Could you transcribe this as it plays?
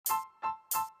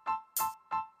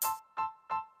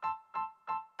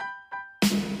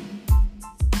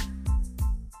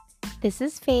This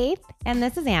is Faith. And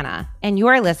this is Anna. And you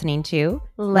are listening to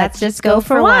Let's Just Go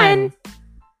for One.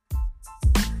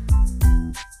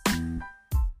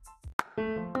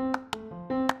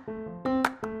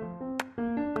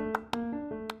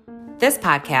 This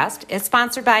podcast is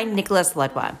sponsored by Nicholas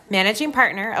Ludwa, managing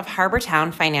partner of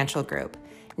Harbortown Financial Group.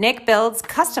 Nick builds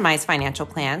customized financial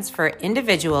plans for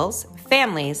individuals,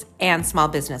 families, and small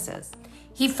businesses.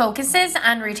 He focuses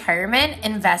on retirement,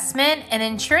 investment, and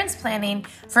insurance planning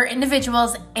for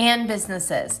individuals and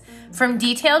businesses. From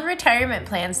detailed retirement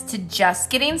plans to just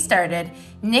getting started,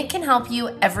 Nick can help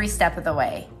you every step of the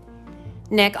way.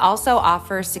 Nick also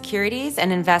offers securities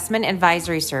and investment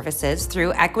advisory services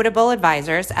through Equitable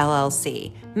Advisors,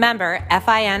 LLC, member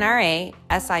FINRA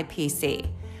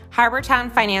SIPC. Harbortown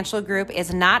Financial Group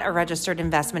is not a registered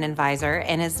investment advisor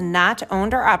and is not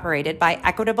owned or operated by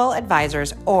Equitable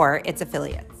Advisors or its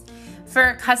affiliates.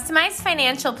 For a customized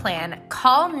financial plan,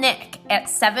 call Nick at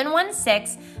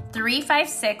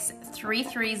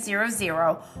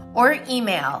 716-356-3300 or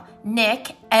email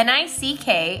Nick,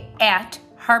 N-I-C-K, at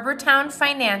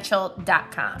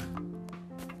harbortownfinancial.com.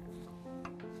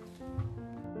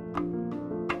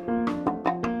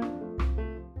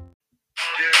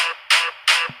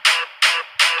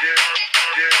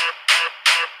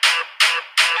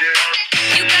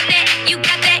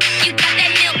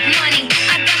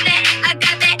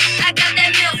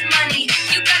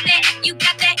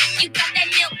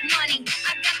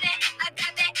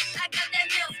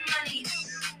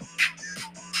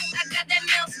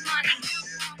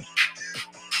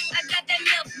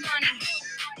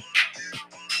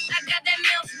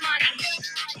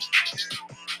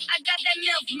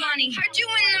 Money. Heard you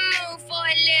in the mood for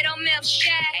a little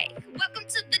milkshake. Welcome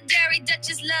to the Dairy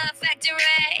Duchess Love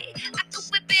Factory. I could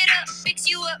whip it up, fix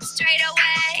you up straight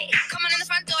away. Come on in the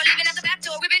front door, leaving out the back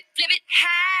door, rip it, flip it,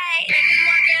 hey. Been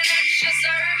working extra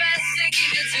service to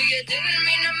give it to you. Didn't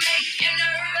mean to make you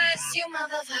nervous, you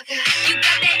motherfucker. You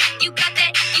got that, you got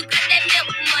that, you got that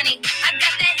milk money. I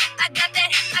got that, I got that,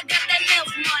 I got that milk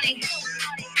money.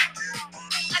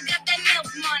 I got that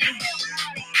milk money.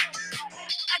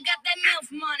 I got that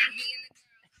milk money.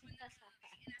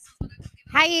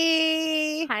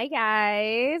 Hi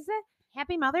guys.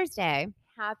 Happy Mother's Day.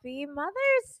 Happy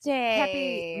Mother's Day.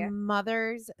 Happy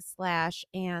mothers /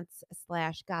 aunts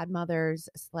 / godmothers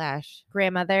 /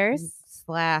 grandmothers /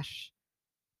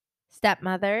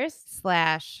 stepmothers /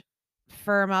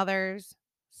 fur mothers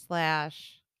 /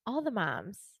 all the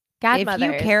moms. Godmothers.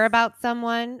 If you care about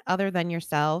someone other than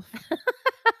yourself,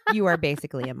 you are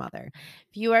basically a mother.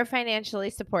 If you are financially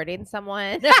supporting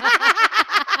someone,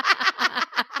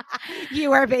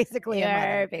 you are basically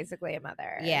a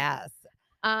mother. Yes.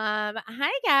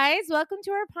 Hi guys, welcome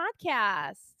to our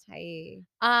podcast. Hi.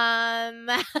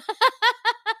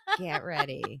 Get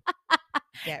ready.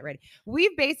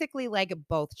 We've basically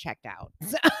both checked out.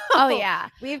 So oh yeah.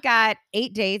 We've got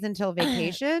 8 days until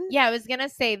vacation. Yeah, I was going to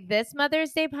say this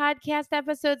Mother's Day podcast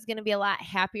episode is going to be a lot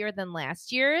happier than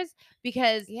last year's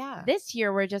because this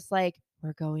year we're just we're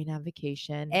going on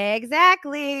vacation.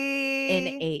 Exactly.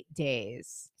 In 8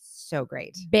 days. So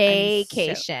great.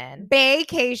 Vacation.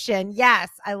 Vacation. Yes.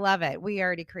 I love it. We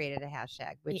already created a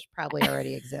hashtag, which probably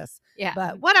already exists. Yeah.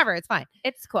 But whatever. It's fine.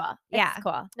 It's cool. Yeah. It's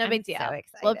cool. No big deal. So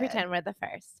excited. We'll pretend we're the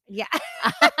first. Yeah.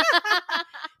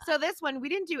 So this one, we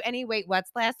didn't do any Wait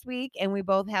What's last week, and we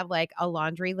both have a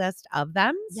laundry list of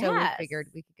them. So we figured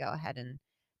we could go ahead and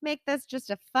make this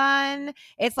just a fun.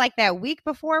 It's like that week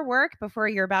before work, before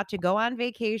you're about to go on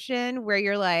vacation, where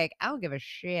you're like, I don't give a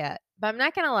shit. But I'm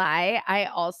not going to lie. I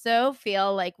also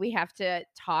feel like we have to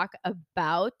talk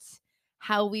about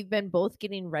how we've been both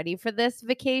getting ready for this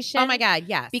vacation. Oh my God.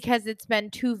 Yes. Because it's been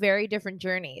two very different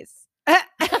journeys.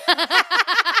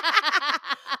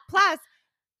 Plus,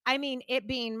 I mean, it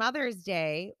being Mother's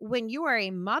Day, when you are a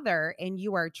mother and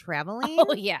you are traveling.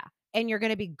 Oh, yeah. And you're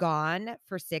going to be gone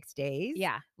for 6 days.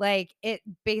 Yeah. It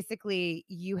basically,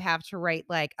 you have to write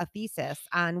a thesis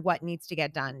on what needs to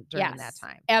get done during that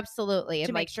time. Absolutely.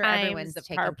 To make sure everyone's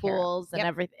taken care of. Carpools and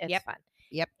everything. It's fun.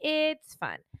 Yep. It's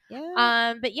fun.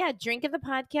 Yeah. But yeah, drink of the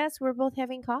podcast. We're both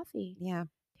having coffee. Yeah.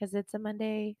 Because it's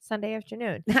a Sunday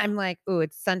afternoon. I'm like, ooh,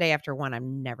 it's Sunday after 1.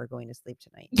 I'm never going to sleep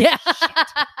tonight. Yeah.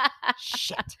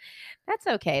 Shit. That's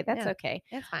okay. That's okay.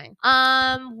 It's fine.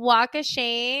 Walk of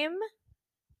shame.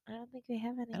 I don't think we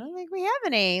have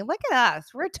any. Look at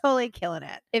us. We're totally killing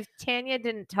it. If Tanya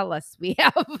didn't tell us we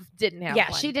didn't have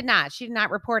one. She did not. She did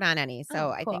not report on any.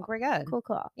 So I think we're good.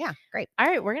 Cool. Yeah, great. All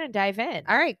right, we're going to dive in.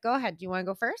 All right, go ahead. Do you want to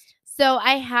go first? So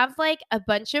I have like a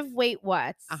bunch of wait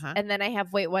what's, Uh-huh. and then I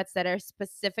have wait what's that are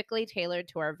specifically tailored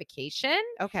to our vacation,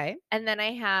 Okay. and then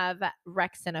I have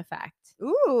Rex in Effect.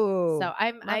 Ooh. So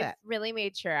I've it. really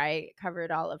made sure I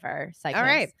covered all of our segments. All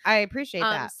right. I appreciate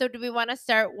that. So do we want to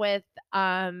start with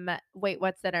wait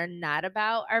what's that are not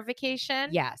about our vacation?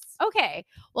 Yes. Okay.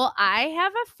 Well, I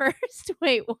have a first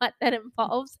wait what that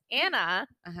involves Anna.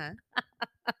 Uh-huh.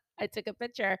 I took a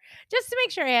picture just to make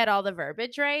sure I had all the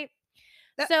verbiage right.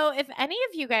 So if any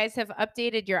of you guys have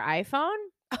updated your iPhone,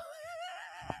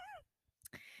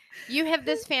 you have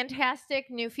this fantastic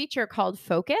new feature called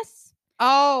Focus.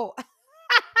 Oh.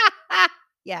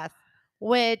 Yes.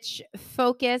 Which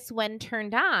Focus, when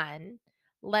turned on,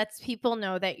 lets people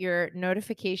know that your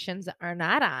notifications are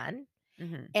not on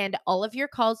and all of your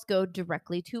calls go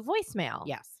directly to voicemail.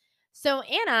 Yes. So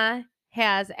Anna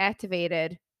has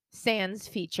activated Sans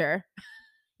feature.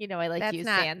 You know, I like to use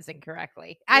Sans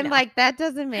incorrectly. I'm like, that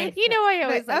doesn't make You know, I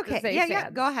always like to say yeah, Sans.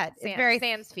 yeah, go ahead. It's very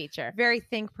Sans feature. Very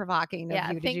think-provoking of you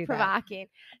to do that. Think-provoking.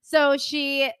 So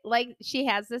she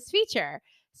has this feature.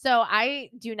 So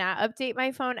I do not update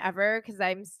my phone ever because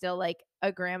I'm still like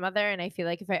a grandmother, and I feel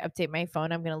like if I update my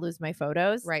phone, I'm gonna lose my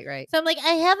photos. Right, right. So I'm like,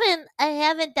 I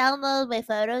haven't downloaded my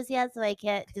photos yet, so I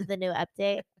can't do the new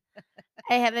update.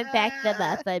 I haven't backed them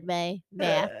up on my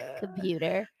Mac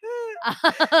computer.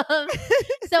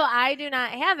 So I do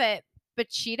not have it,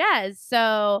 but she does.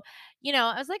 So, you know,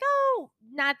 I was like, oh,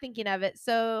 not thinking of it.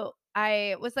 So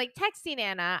I was like texting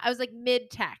Anna. I was like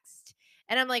mid-text,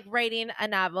 and I'm like writing a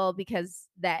novel because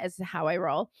that is how I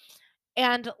roll.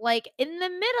 And like in the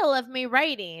middle of me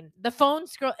writing, the phone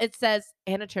scroll, it says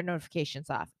Anna turned notifications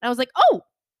off. And I was like, oh,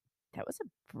 that was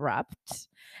abrupt.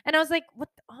 And I was like, what?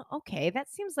 Okay, that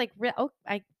seems like real. Oh,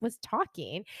 I was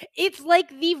talking. It's like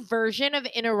the version of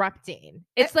interrupting.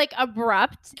 It's like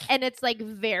abrupt, and it's like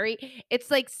it's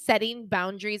like setting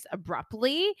boundaries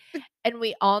abruptly. And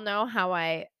we all know how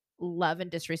I love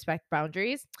and disrespect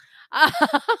boundaries.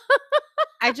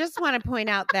 I just want to point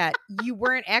out that you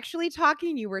weren't actually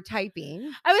talking, you were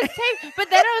typing. I was typing, but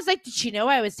then I was like, did she know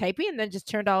I was typing? And then just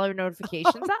turned all her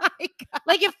notifications off.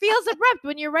 Like it feels abrupt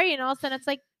when you're writing. All of a sudden it's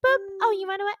like, boop. Oh, you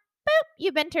want to what? Boop.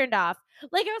 You've been turned off.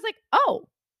 Like I was like, oh,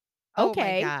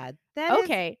 okay. Oh my God. That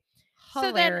okay. Is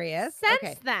hilarious. So then,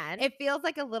 since then. It feels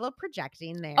like a little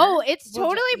projecting there. Oh, it's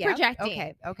totally projecting.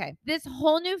 Okay. Okay. This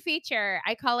whole new feature,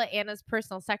 I call it Anna's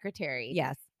personal secretary.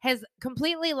 Yes. Has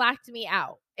completely locked me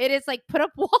out. It is like put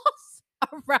up walls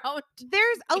around.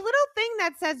 There's a little thing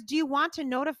that says, do you want to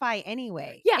notify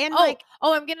anyway? Yeah. And I'm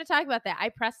going to talk about that. I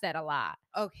press that a lot.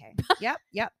 Okay. Yep.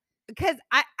 Because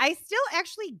I still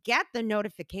actually get the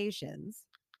notifications.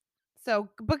 So,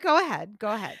 but go ahead.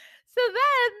 So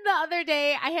then the other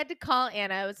day I had to call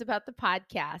Anna. It was about the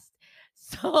podcast.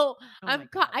 So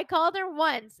I called her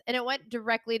once and it went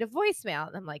directly to voicemail.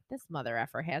 And I'm like, this mother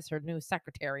effer has her new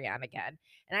secretary on again.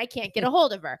 And I can't get a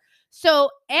hold of her.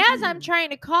 So as I'm trying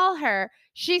to call her,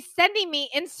 she's sending me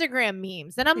Instagram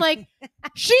memes. And I'm like,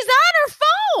 she's on her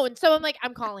phone. So I'm like,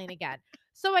 I'm calling again.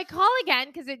 So I call again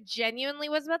because it genuinely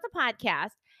was about the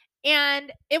podcast.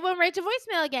 And it went right to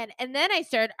voicemail again. And then I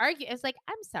started arguing. I was like,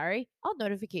 I'm sorry. All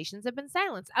notifications have been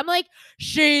silenced. I'm like,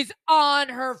 she's on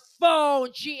her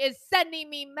phone. She is sending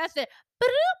me message.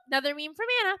 Another meme from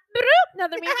Anna.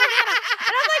 Another meme from Anna.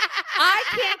 And I'm like, I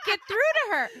can't get through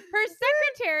to her. Her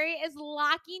secretary is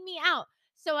locking me out.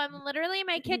 So I'm literally in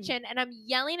my kitchen and I'm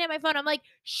yelling at my phone. I'm like,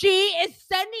 she is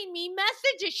sending me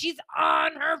messages. She's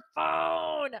on her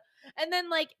phone. And then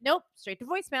like, nope, straight to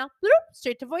voicemail.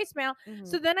 Straight to voicemail.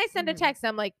 So then I send a text.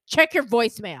 I'm like, check your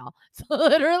voicemail. So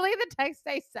literally the text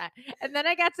I sent. And then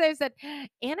I said,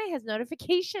 Anna has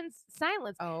notifications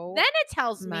silenced. Oh, then it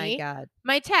tells my God.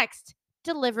 My text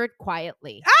delivered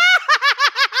quietly. That's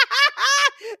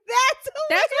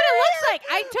what it looks like.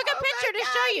 I took a picture to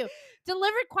show you.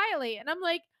 Delivered quietly. And I'm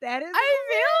like, that is I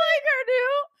feel like our new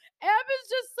app is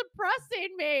just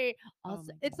suppressing me.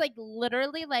 Also, it's like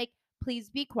literally like, please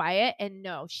be quiet. And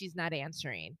no, she's not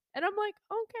answering. And I'm like,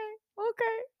 okay.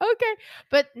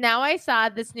 But now I saw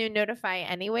this new notify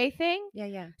anyway thing.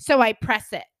 Yeah. So I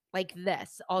press it like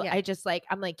this. Yeah.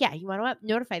 I'm like, yeah, you want to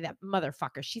notify that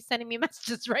motherfucker? She's sending me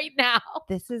messages right now.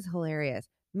 This is hilarious.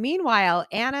 Meanwhile,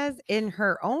 Anna's in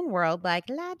her own world, like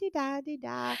la di da di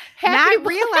da, not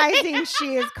realizing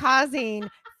she is causing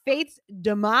Fate's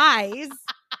demise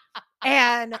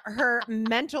and her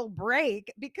mental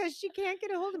break because she can't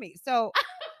get a hold of me. So,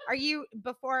 are you?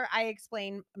 Before I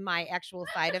explain my actual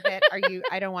side of it,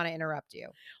 I don't want to interrupt you.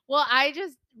 Well, I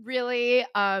just really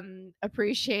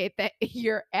appreciate that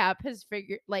your app has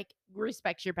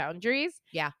respects your boundaries.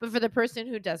 Yeah. But for the person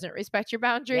who doesn't respect your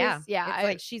boundaries, it's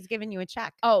like she's giving you a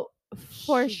check. Oh,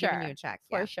 For she's giving sure. you a check.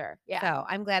 For Yeah. sure. Yeah. So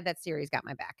I'm glad that Siri's got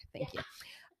my back. Thank you.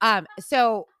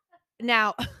 So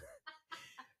now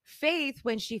Faith,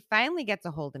 when she finally gets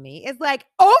a hold of me, is like,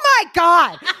 oh my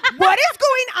God, what is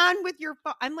going on with your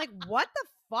phone? I'm like, what the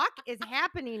fuck is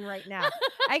happening right now?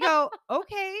 I go,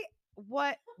 okay,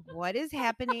 what is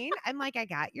happening? I'm like, I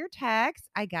got your text.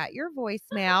 I got your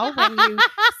voicemail when you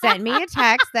sent me a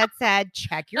text that said,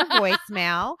 check your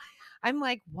voicemail. I'm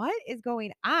like, what is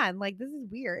going on? Like, this is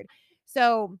weird.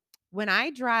 So when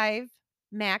I drive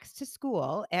Max to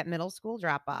school at middle school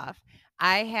drop off,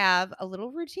 I have a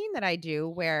little routine that I do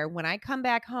where when I come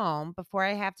back home, before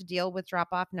I have to deal with drop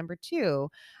off number 2,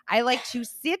 I like to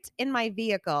sit in my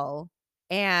vehicle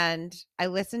and I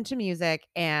listen to music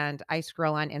and I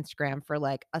scroll on Instagram for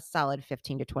like a solid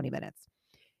 15 to 20 minutes.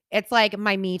 It's like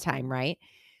my me time, right?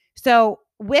 So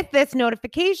with this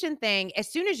notification thing, as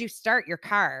soon as you start your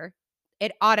car,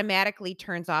 it automatically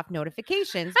turns off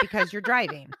notifications because you're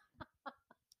driving.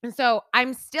 And so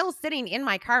I'm still sitting in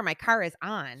my car. My car is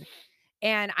on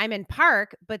and I'm in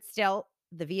park, but still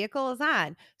the vehicle is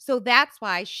on. So that's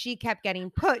why she kept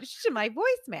getting pushed to my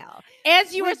voicemail.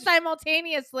 As you were Which-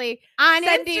 simultaneously On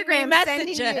sending me Instagram,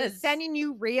 messages. sending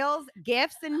you reels,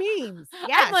 GIFs, and memes.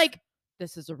 Yes. I'm like,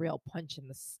 this is a real punch in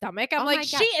the stomach. I'm Oh my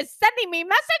like, God. she is sending me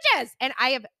messages. and I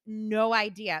have no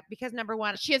idea because number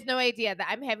one, She has no idea that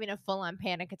I'm having a full-on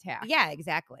panic attack. yeah,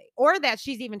 exactly. Or that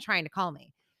she's even trying to call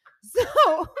me.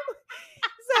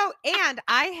 So, and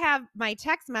I have my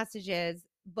text messages,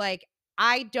 like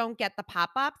I don't get the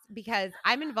pop-ups because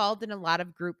I'm involved in a lot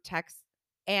of group texts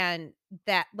and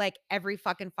that like every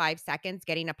fucking 5 seconds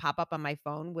getting a pop-up on my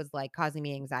phone was like causing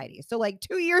me anxiety. So like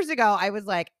 2 years ago, I was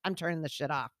like, I'm turning this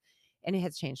shit off. And it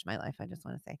has changed my life. I just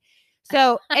want to say.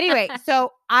 So anyway,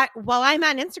 while I'm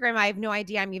on Instagram, I have no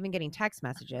idea I'm even getting text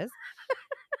messages.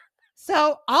 So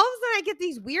all of a sudden I get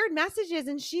these weird messages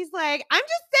and she's like, I'm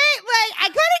just saying, like, I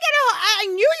couldn't I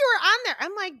knew you were on there.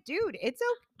 I'm like, dude, it's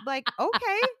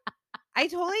okay. I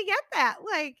totally get that.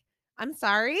 Like, I'm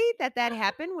sorry that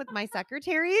happened with my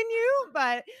secretary and you,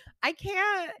 but I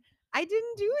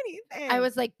didn't do anything. I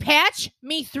was like, patch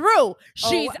me through.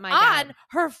 She's my God. on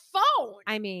her phone.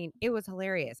 I mean, it was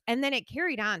hilarious. And then it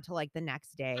carried on to like the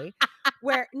next day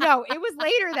where no, it was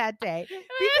later that day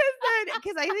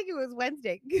because I think it was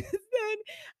Wednesday. Because then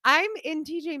I'm in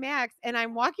TJ Maxx and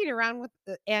I'm walking around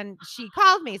and she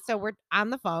called me. So we're on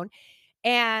the phone.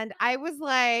 And I was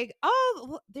like,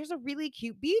 oh, there's a really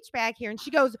cute beach bag here. And she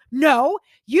goes, no,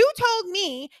 you told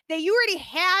me that you already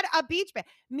had a beach bag.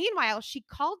 Meanwhile, she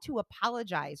called to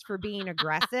apologize for being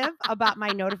aggressive about my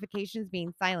notifications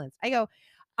being silenced. I go,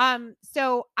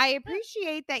 so I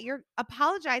appreciate that you're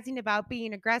apologizing about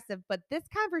being aggressive, but this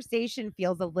conversation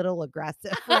feels a little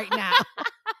aggressive right now.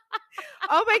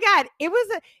 Oh my God.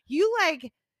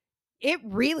 It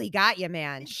really got you,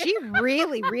 man. She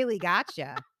really, really got you.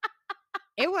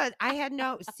 I had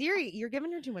no, Siri, you're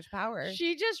giving her too much power.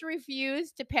 She just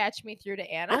refused to patch me through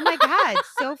to Anna. Oh my God.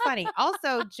 So funny.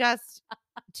 Also, just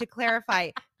to clarify,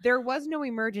 there was no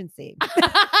emergency.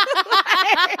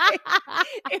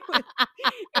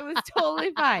 It was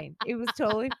totally fine. It was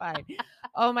totally fine.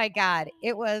 Oh my God.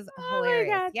 It was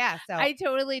hilarious. God. Yeah. So I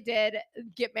totally did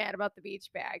get mad about the beach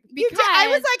bag. you did, I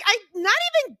was because like, I'm not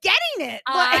even getting it.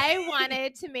 I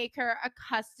wanted to make her a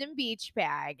custom beach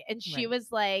bag. And she Right.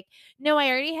 was like, no, I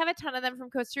already have a ton of them from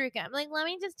Costa Rica. I'm like, let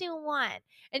me just do one.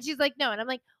 And she's like, no. And I'm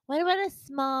like, what about a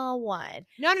small one?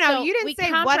 No, So you we didn't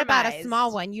say what about a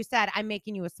small compromised. one. You said I'm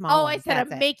making you a small Oh, one. I said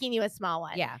That's I'm it. making you a small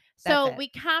one. Yeah. So that's it. we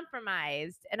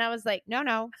compromised. And I was like,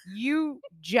 No. You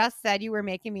just said you were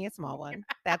making me a small one.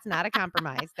 That's not a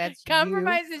compromise. That's you.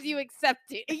 compromise is you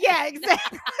accepting. Yeah,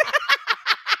 exactly.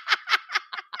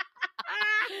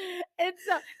 And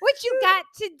so, which you got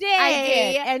today. I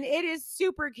did. And it is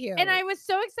super cute. And I was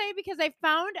so excited because I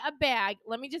found a bag.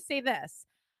 Let me just say this.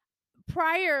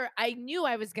 Prior, I knew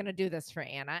I was going to do this for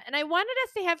Anna, and I wanted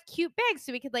us to have cute bags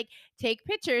so we could like take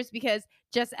pictures because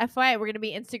just FYI, we're going to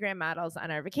be Instagram models on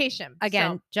our vacation.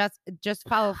 Again, So- just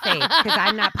follow Faith because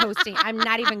I'm not posting. I'm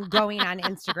not even going on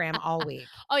Instagram all week.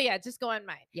 oh yeah, just go on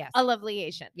mine. Yes. A lovely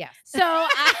Asian. Yes.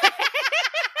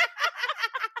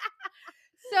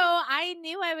 So I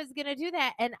knew I was going to do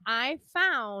that. And I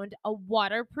found a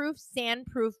waterproof,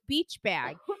 sandproof beach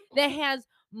bag that has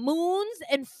moons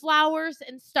and flowers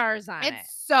and stars on it.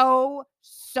 It's so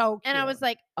cute. And I was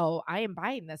like, oh, I am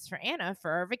buying this for Anna for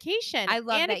our vacation. I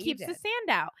love Anna that you keeps the did. sand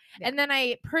out. Yeah. And then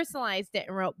I personalized it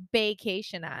and wrote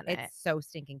vacation on it. it's so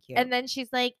stinking cute. And then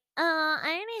she's like,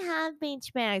 I already have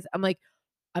beach bags. I'm like,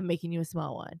 I'm making you a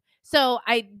small one. So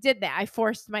I did that. I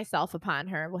forced myself upon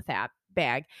her with that.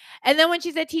 bag. And then when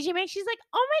she's at TJ Maxx, she's like,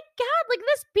 "Oh my god, like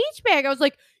this beach bag." I was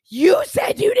like, "You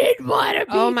said you didn't want a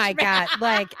beach Oh my bag." God.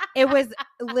 Like it was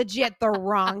legit the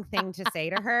wrong thing to say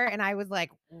to her. And I was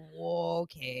like,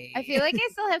 okay. I feel like I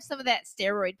still have some of that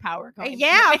steroid power going.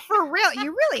 Yeah, for real.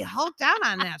 You really hulked out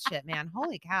on that shit, man.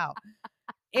 Holy cow.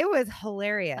 It was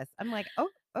hilarious. I'm like, oh,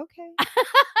 okay.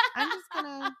 I'm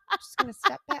just gonna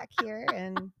step back here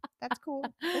and that's cool.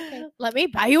 Okay. Let me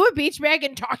buy you a beach bag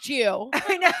and talk to you.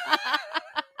 I know.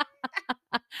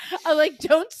 I'm like,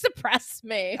 don't suppress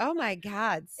me. Oh my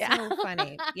God. So Yeah.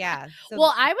 funny. Yeah. So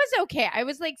Well, I was okay. I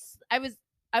was like, I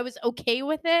was okay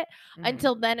with it mhm.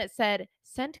 until then it said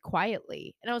sent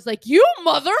quietly. And I was like, you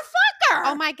motherfucker.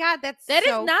 Oh my God. That That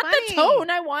so is not funny. the tone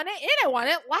I want it in. I want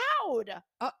it loud.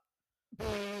 Oh.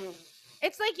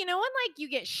 It's like, you know, when like you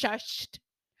get shushed,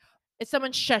 if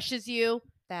someone shushes you,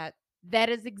 that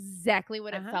is exactly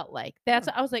what it felt like. That's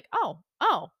I was like, oh,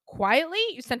 quietly?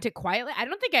 You sent it quietly? I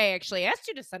don't think I actually asked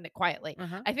you to send it quietly.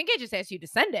 I think I just asked you to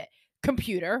send it.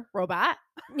 Computer, robot.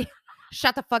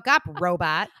 Shut the fuck up,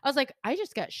 robot. I was like, I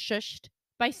just got shushed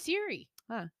by Siri.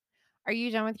 Are you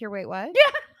done with your wait what?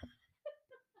 Yeah.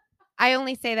 I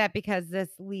only say that because this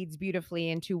leads beautifully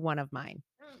into one of mine.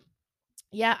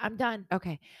 Yeah, I'm done.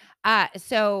 Okay.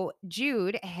 So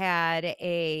Jude had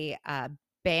a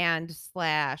band /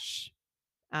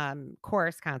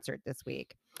 chorus concert this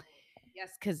week. Yes,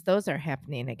 because those are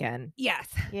happening again. Yes,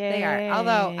 they are.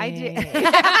 Although I do.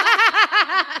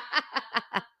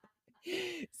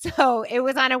 So it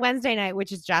was on a Wednesday night,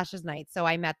 which is Josh's night. So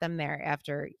I met them there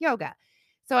after yoga.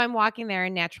 So I'm walking there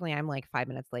and naturally I'm like 5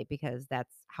 minutes late because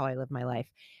that's how I live my life.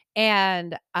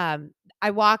 And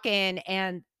I walk in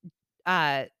and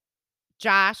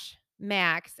Josh,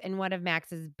 Max, and one of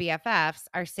Max's BFFs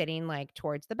are sitting like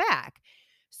towards the back.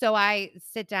 So I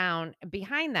sit down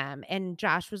behind them and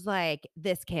Josh was like,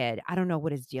 this kid, I don't know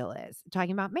what his deal is.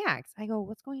 Talking about Max. I go,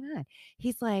 what's going on?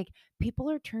 He's like, people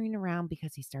are turning around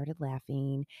because he started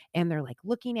laughing and they're like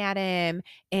looking at him.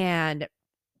 And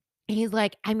he's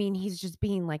like, I mean, he's just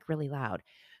being like really loud.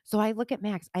 So I look at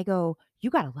Max. I go, you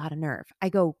got a lot of nerve. I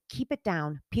go, keep it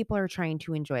down. People are trying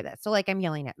to enjoy this. So like I'm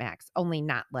yelling at Max, only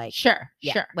not like Sure.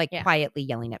 quietly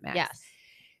yelling at Max. Yes.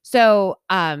 So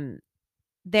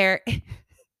there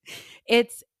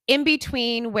it's in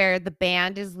between where the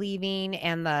band is leaving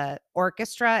and the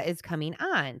orchestra is coming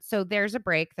on. So there's a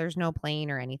break. There's no playing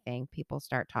or anything. People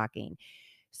start talking.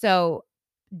 So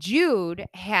Jude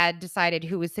had decided,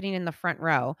 who was sitting in the front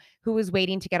row, who was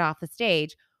waiting to get off the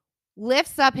stage,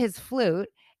 lifts up his flute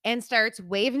and starts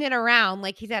waving it around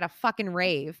like he's at a fucking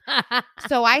rave.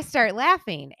 So I start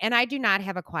laughing and I do not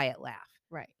have a quiet laugh.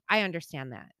 Right. I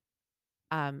understand that.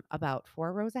 About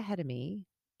 4 rows ahead of me,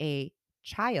 a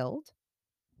child,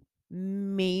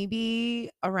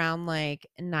 maybe around like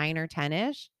 9 or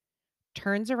 10-ish,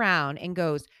 turns around and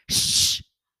goes, shh.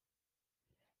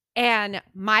 And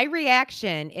my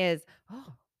reaction is,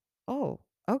 oh,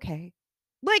 okay.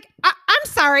 Like, I'm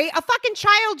sorry, a fucking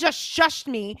child just shushed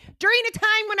me during a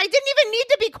time when I didn't even need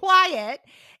to be quiet.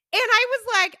 And I was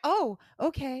like, oh,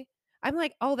 okay. I'm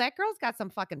like, oh, that girl's got some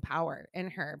fucking power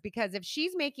in her, because if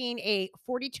she's making a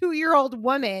 42-year-old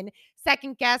woman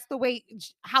second guess the way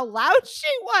how loud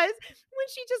she was when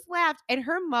she just laughed, and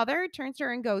her mother turns to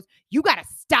her and goes, you got to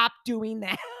stop doing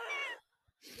that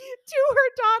to her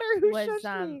daughter who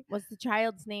shushed me. Was the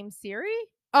child's name Siri?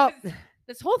 Oh,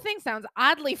 This whole thing sounds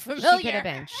oddly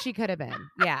familiar. She could have been.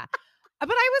 Yeah. But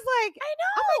I was like, I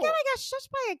know. oh my God, I got shushed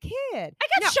by a kid.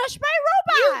 I got shushed by a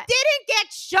robot. You didn't get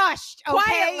shushed. Okay?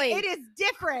 Quietly. It is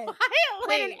different. Quietly.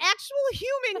 When an actual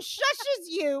human shushes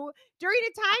you during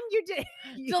a time you did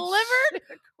Delivered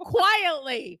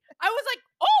quietly. I was like,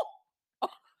 oh.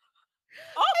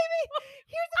 I mean,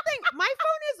 here's the thing. My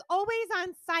phone is always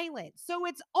on silent, so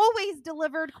it's always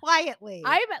delivered quietly.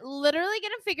 I'm literally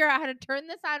going to figure out how to turn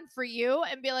this on for you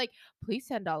and be like, please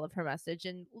send all of her message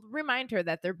and remind her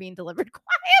that they're being delivered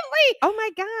quietly. Oh my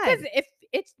God. Because if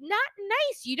it's not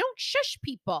nice, you don't shush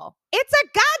people. It's a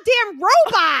goddamn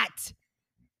robot.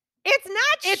 It's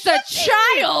not It's shushing.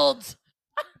 a child.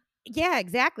 Yeah,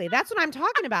 exactly. That's what I'm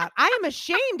talking about. I am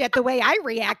ashamed at the way I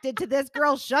reacted to this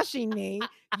girl shushing me.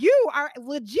 You are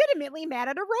legitimately mad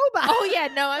at a robot. Oh, yeah.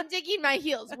 No, I'm digging my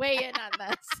heels way in on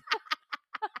this.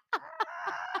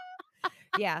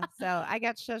 Yeah. So I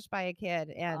got shushed by a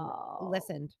kid and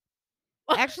listened.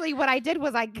 Actually, what I did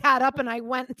was I got up and I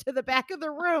went to the back of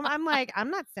the room. I'm like,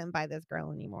 I'm not sitting by this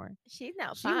girl anymore. She's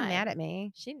now She's fine. mad at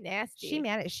me. She nasty.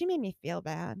 She made me feel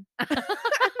bad. I'm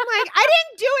like, I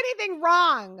didn't do anything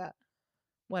wrong.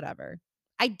 Whatever.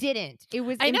 I didn't. It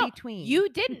was in between. You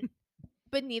didn't,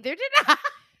 but neither did I.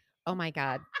 Oh my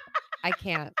God. I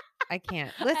can't. I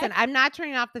can't. Listen, I'm not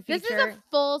turning off the This feature. is a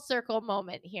full circle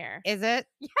moment here. Is it?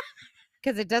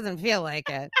 Because it doesn't feel like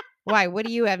it. Why? What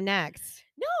do you have next?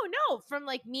 No, from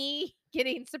like me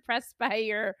getting suppressed by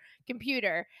your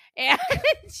computer and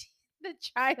the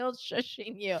child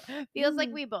shushing you. Feels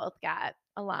like we both got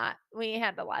a lot. We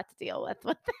had a lot to deal with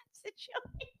that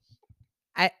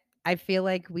situation. I feel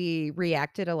like we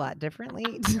reacted a lot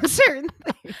differently to certain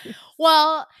things.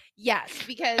 Well, yes,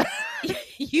 because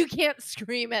you can't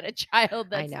scream at a child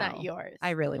that's know. not yours.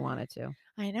 I really wanted to.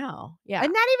 I know. Yeah.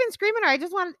 And not even screaming at her. I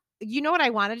just wanted, you know what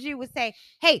I wanted to do was say,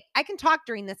 hey, I can talk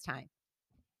during this time.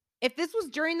 If this was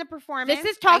during the performance.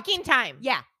 This is talking time.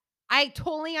 Yeah. I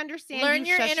totally understand. Learn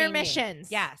you your shushing me.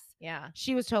 intermissions. Yes. Yeah.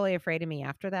 She was totally afraid of me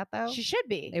after that, though. She should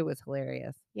be. It was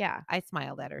hilarious. Yeah. I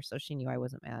smiled at her, so she knew I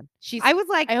wasn't mad. I was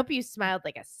like, I hope you smiled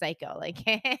like a psycho. Like,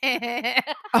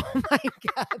 oh my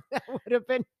God, that would have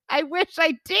been, I wish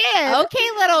I did. okay,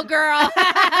 little girl.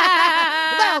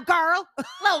 Little girl.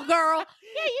 Little girl.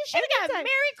 Yeah, you should have got Anytime.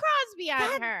 Mary Crosby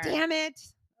on God her. damn it.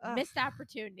 Ugh. Missed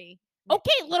opportunity.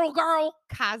 Okay, little girl.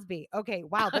 Cosby. Okay,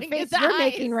 wow. The Get face the you're eyes.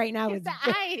 making right now Get is the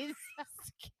very- eyes.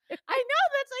 I know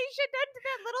that's what you should have done to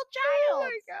that little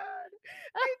child.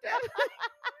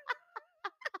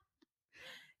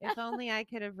 If only I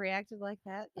could have reacted like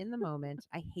that in the moment.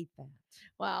 I hate that.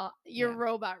 Well, your Yeah.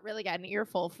 robot really got an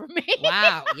earful from me.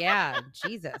 Wow. Yeah.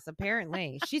 Jesus.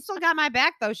 Apparently. She still got my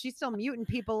back, though. She's still muting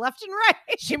people left and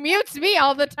right. She mutes me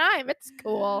all the time. It's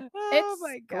cool. Oh It's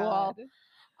my cool.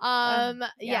 God.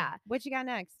 Yeah. What you got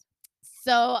next?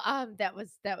 So that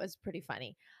was pretty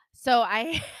funny. So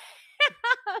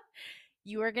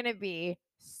you are gonna be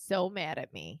so mad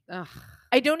at me. Ugh.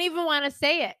 I don't even want to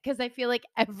say it because I feel like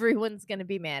everyone's gonna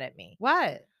be mad at me.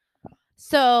 What?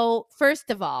 So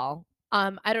first of all,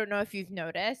 I don't know if you've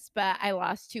noticed, but I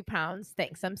lost 2 pounds.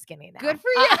 Thanks, I'm skinny now. Good for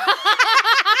you.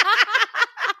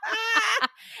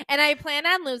 And I plan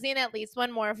on losing at least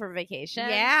one more for vacation.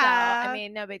 Yeah. So, I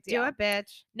mean, no big deal. Do it,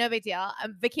 bitch. No big deal.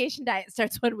 Vacation diet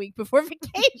starts 1 week before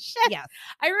vacation. Yes.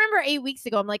 I remember 8 weeks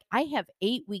ago, I'm like, I have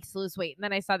 8 weeks to lose weight. And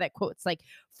then I saw that quote. It's like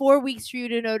 4 weeks for you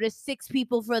to notice, 6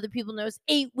 people for other people to notice,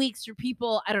 8 weeks for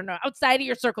people, I don't know, outside of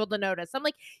your circle to notice. I'm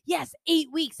like, yes, 8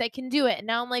 weeks, I can do it. And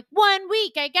now I'm like, 1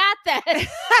 week, I got this.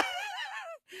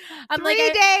 I'm 3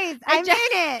 like, days. I'm just-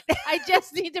 in it. I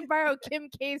just need to borrow Kim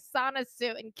K's sauna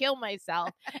suit and kill myself,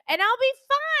 and I'll be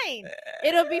fine.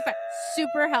 It'll be fine.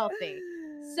 Super healthy.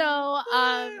 So,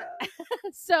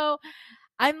 so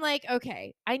I'm like,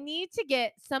 okay, I need to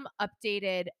get some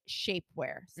updated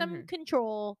shapewear, some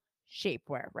control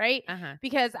shapewear, right?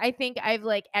 Because I think I've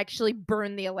like actually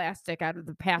burned the elastic out of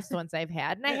the past ones I've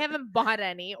had, and I haven't bought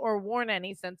any or worn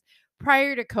any since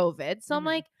prior to COVID. So I'm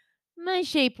like, my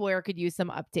shapewear could use some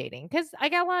updating because I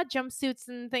got a lot of jumpsuits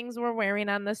and things we're wearing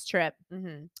on this trip.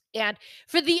 And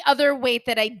for the other weight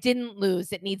that I didn't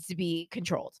lose, it needs to be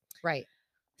controlled. Right.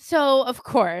 So of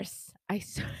course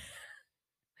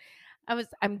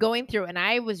I'm going through and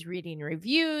I was reading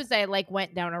reviews. I like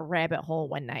went down a rabbit hole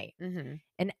one night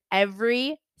and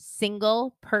every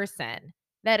single person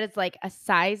that is like a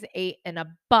size 8 and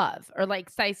above or like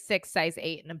size 6, size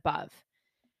 8 and above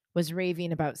was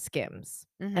raving about Skims.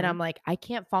 And I'm like, I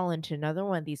can't fall into another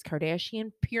one of these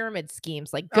Kardashian pyramid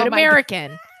schemes like Good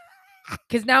American.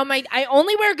 Because now I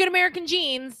only wear Good American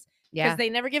jeans because they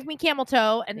never give me camel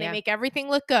toe and they make everything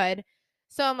look good.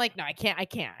 So I'm like, no, I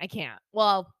can't.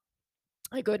 Well,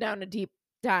 I go down a deep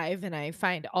dive and I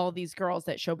find all these girls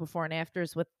that show before and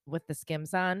afters with the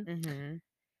Skims on.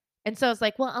 And so I was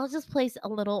like, well, I'll just place a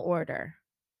little order.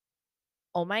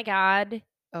 Oh my God.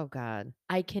 Oh God.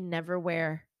 I can never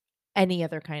wear any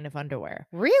other kind of underwear.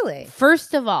 Really?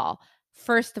 First of all,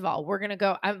 we're going to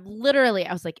go. I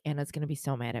was like, Anna's going to be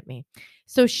so mad at me.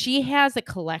 So she has a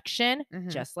collection,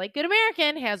 just like Good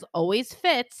American has Always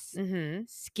Fits.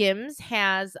 Skims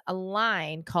has a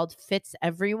line called Fits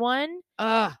Everyone.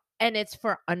 And it's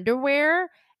for underwear.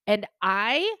 And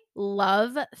I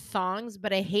love thongs,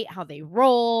 but I hate how they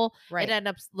roll. Right. It ends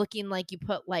up looking like you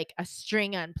put like a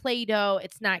string on Play-Doh.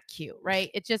 It's not cute, right?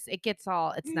 It's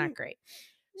not great.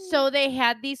 So they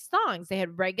had these thongs. They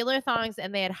had regular thongs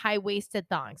and they had high-waisted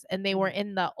thongs. And they were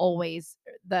in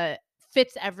the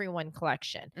Fits Everyone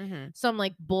collection. So I'm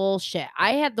like, bullshit.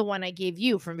 I had the one I gave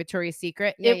you from Victoria's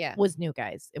Secret. It was new,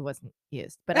 guys. It wasn't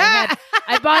used. But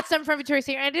I bought some from Victoria's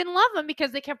Secret. I didn't love them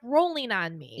because they kept rolling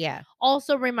on me. Yeah.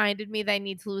 Also reminded me that I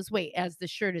need to lose weight as the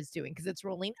shirt is doing because it's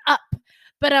rolling up.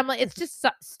 But I'm like, it's just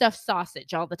stuffed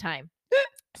sausage all the time.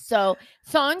 So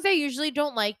thongs I usually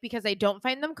don't like because I don't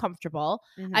find them comfortable.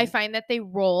 I find that they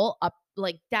roll up,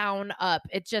 like down up.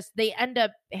 It's just, they end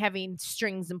up having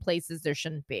strings in places there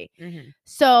shouldn't be.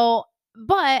 So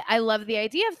But I love the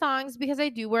idea of thongs because I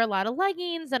do wear a lot of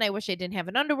leggings and I wish I didn't have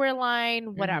an underwear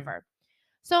line, whatever.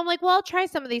 So I'm like, well, I'll try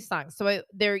some of these thongs. So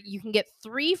you can get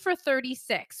 3 for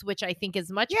 $36, which I think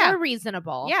is much Yeah. more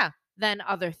reasonable Yeah. than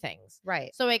other things.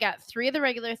 Right. So I got 3 of the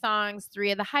regular thongs,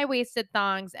 3 of the high-waisted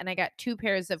thongs, and I got 2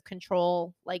 pairs of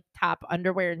control like top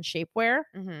underwear and shapewear.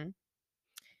 Mm-hmm.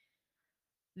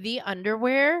 The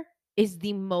underwear is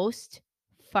the most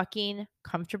fucking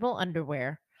comfortable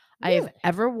underwear I have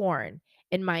ever worn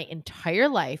in my entire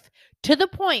life, to the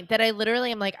point that I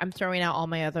literally am like, I'm throwing out all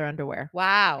my other underwear.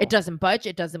 Wow. It doesn't budge.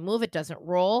 It doesn't move. It doesn't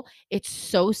roll. It's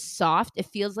so soft. It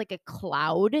feels like a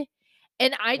cloud.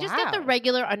 And I just got the Wow.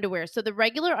 regular underwear. So the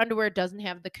regular underwear doesn't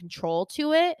have the control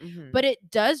to it, Mhm. but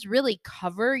it does really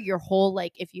cover your whole,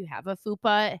 like if you have a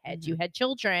fupa, you had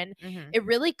children, Mhm. it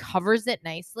really covers it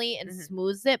nicely and Mhm.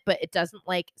 smooths it, but it doesn't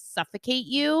like suffocate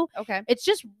you. Okay. It's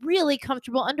just really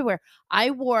comfortable underwear.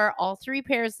 I wore all 3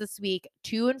 pairs this week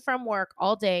to and from work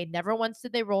all day. Never once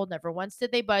did they roll. Never once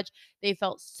did they budge. They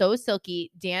felt so silky.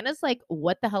 Dan is like,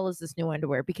 what the hell is this new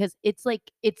underwear? Because it's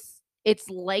like, it's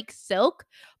like silk,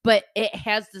 but it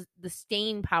has the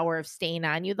staying power of staying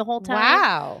on you the whole time.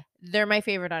 Wow. They're my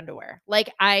favorite underwear.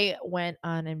 Like I went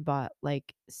on and bought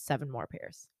like 7 more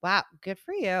pairs. Wow. Good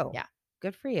for you. Yeah.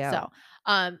 Good for you. So,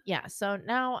 yeah. So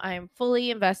now I'm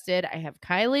fully invested. I have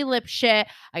Kylie lip shit.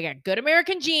 I got Good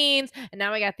American jeans, and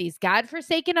now I got these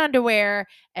godforsaken underwear.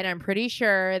 And I'm pretty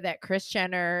sure that Kris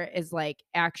Jenner is like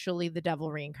actually the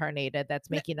devil reincarnated that's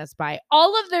making us buy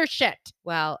all of their shit.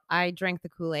 Well, I drank the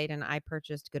Kool-Aid and I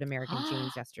purchased Good American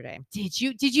jeans yesterday. Did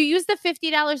you use the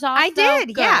 $50 off? I though?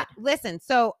 did. Yeah. Good. Listen,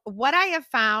 so what I have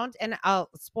found, and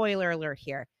spoiler alert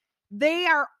here, they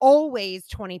are always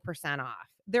 20% off.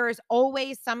 There is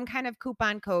always some kind of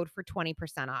coupon code for 20%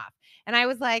 off. And I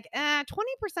was like, 20%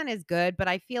 is good, but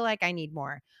I feel like I need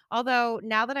more. Although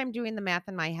now that I'm doing the math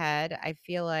in my head, I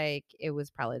feel like it was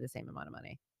probably the same amount of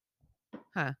money.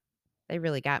 Huh. They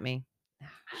really got me.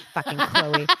 Fucking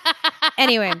Chloe.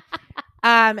 Anyway,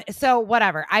 so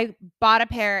whatever. I bought a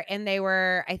pair and they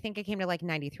were, I think it came to like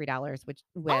 $93, which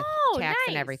with tax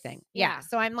and nice. everything. Yeah. Yeah.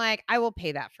 So I'm like, I will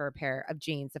pay that for a pair of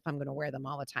jeans if I'm going to wear them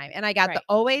all the time. And I got the Right.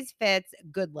 Always Fits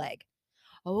Good Leg.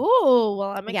 Oh,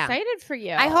 well, I'm Yeah. excited for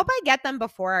you. I hope I get them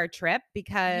before our trip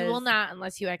because you will not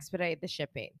unless you expedite the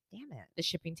shipping. Damn it. The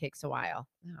shipping takes a while.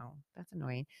 No, that's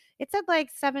annoying. It said like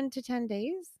 7 to 10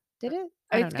 days. Did it?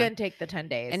 I It's don't know. going to take the 10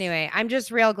 days. Anyway, I'm just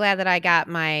real glad that I got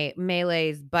my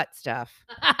Melee's butt stuff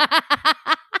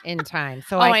in time.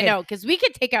 So I know, because we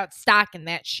could take out stock in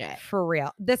that shit. For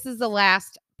real. This is the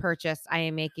last purchase I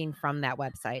am making from that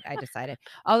website, I decided.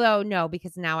 Although, no,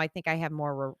 because now I think I have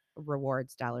more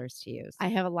rewards dollars to use. I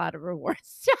have a lot of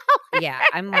rewards. Yeah,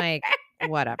 I'm like,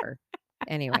 whatever.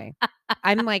 Anyway,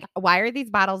 I'm like, why are these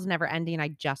bottles never ending? I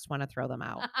just want to throw them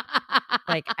out.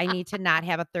 Like, I need to not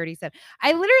have a 37.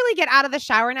 I literally get out of the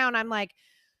shower now and I'm like,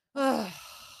 oh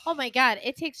my God,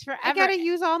 it takes forever. I got to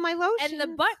use all my lotion. And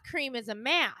the butt cream is a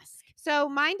mask. So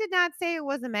mine did not say it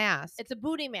was a mask. It's a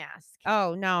booty mask.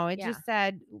 Oh, no. It just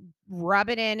said rub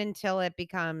it in until it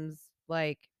becomes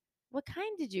like. What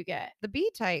kind did you get? The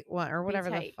Be Tight one or whatever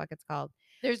the fuck it's called.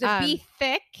 There's a Be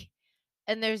Thick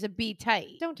and there's a Be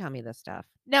Tight. Don't tell me this stuff.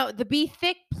 No, the Be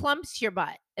Thick plumps your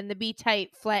butt and the Be Tight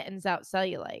flattens out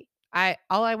cellulite.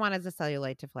 All I want is a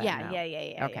cellulite to flatten out.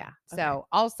 Yeah. Okay. So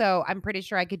also, I'm pretty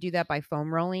sure I could do that by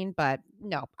foam rolling, but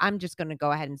no, I'm just going to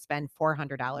go ahead and spend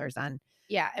 $400 on.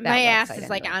 Yeah, and my ass is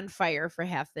like on fire for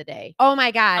half the day. Oh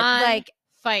my God. On like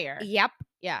fire. Yep.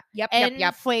 Yeah.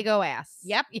 Yep. Fuego ass.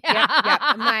 Yep. Yeah.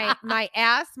 Yep. My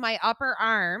ass, my upper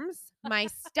arms, my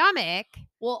stomach.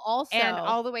 Well, also. And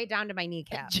all the way down to my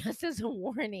kneecap. Just as a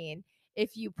warning,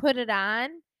 if you put it on.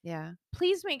 Yeah.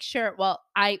 Please make sure. Well,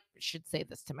 I should say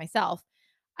this to myself.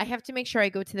 I have to make sure I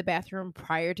go to the bathroom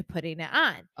prior to putting it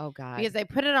on. Oh, God. Because I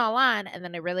put it all on and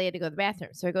then I really had to go to the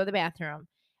bathroom. So I go to the bathroom.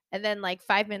 And then like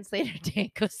 5 minutes later, Dan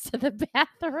goes to the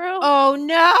bathroom. Oh,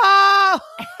 no.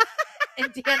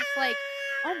 And Dan's like,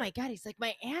 oh, my God. He's like,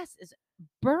 my ass is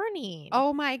burning.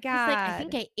 Oh, my God. He's like, I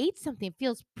think I ate something. It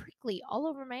feels prickly all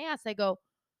over my ass. I go,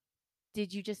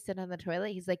 did you just sit on the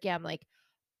toilet? He's like, yeah. I'm like,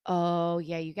 oh,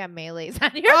 yeah, you got melees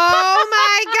on your Oh,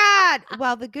 my God.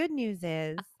 Well, the good news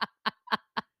is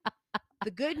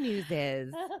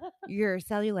your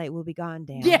cellulite will be gone,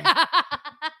 Dan. Yeah.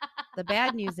 The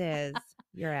bad news is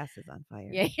your ass is on fire.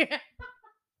 Yeah.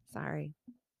 Sorry.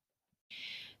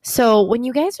 So when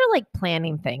you guys are like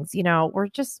planning things, you know,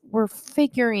 we're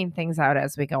figuring things out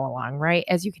as we go along, right?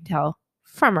 As you can tell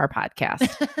from our podcast.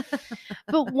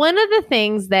 But one of the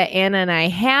things that Anna and I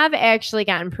have actually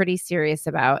gotten pretty serious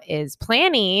about is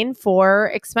planning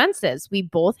for expenses. We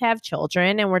both have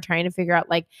children and we're trying to figure out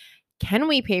like, can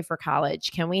we pay for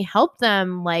college? Can we help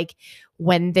them like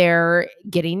when they're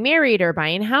getting married or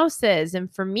buying houses?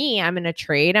 And for me, I'm in a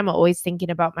trade. I'm always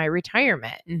thinking about my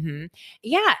retirement. Mm-hmm.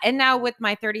 Yeah. And now with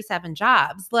my 37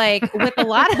 jobs, like with a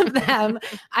lot of them,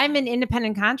 I'm an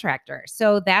independent contractor.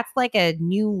 So that's like a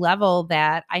new level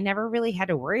that I never really had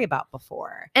to worry about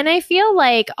before. And I feel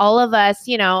like all of us,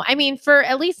 you know, I mean, for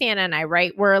at least Anna and I,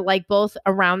 right? We're like both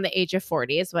around the age of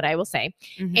 40 is what I will say.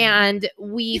 Mhm. And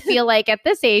we feel like at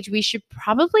this age, we should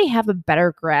probably have a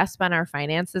better grasp on our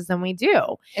finances than we do.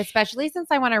 Especially since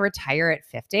I want to retire at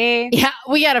 50. Yeah,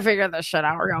 we got to figure this shit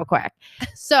out real quick.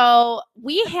 So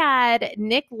we had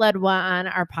Nick Ledwa on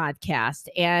our podcast.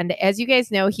 And as you guys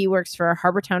know, he works for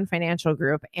Harbortown Financial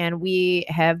Group. And we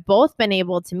have both been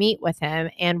able to meet with him.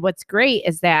 And what's great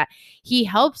is that he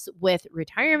helps with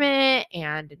retirement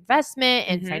and investment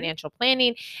and Mhm. financial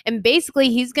planning. And basically,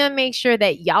 he's going to make sure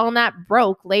that y'all not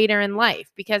broke later in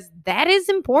life because that is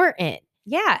important.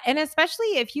 Yeah. And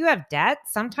especially if you have debt,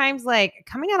 sometimes like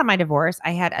coming out of my divorce,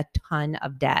 I had a ton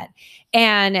of debt.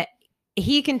 And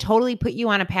he can totally put you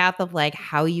on a path of like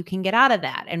how you can get out of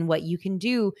that and what you can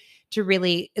do to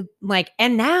really like,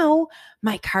 and now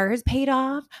my car is paid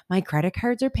off, my credit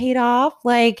cards are paid off.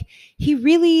 Like he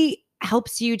really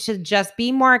helps you to just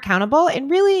be more accountable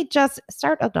and really just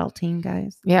start adulting,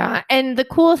 guys. Yeah. And the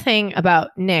cool thing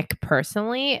about Nick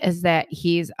personally is that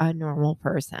he's a normal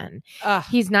person. Ugh,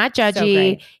 He's not so judgy.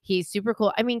 great. He's super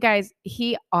cool. I mean, guys,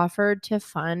 he offered to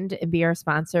fund and be our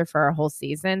sponsor for our whole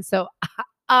season. So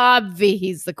obviously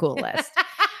he's the coolest.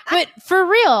 But for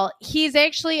real, he's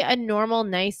actually a normal,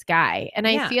 nice guy. And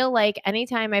I Yeah. feel like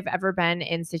anytime I've ever been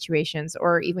in situations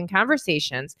or even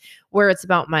conversations where it's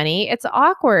about money, it's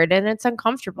awkward and it's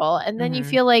uncomfortable. And then you Mhm.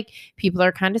 feel like people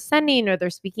are condescending or they're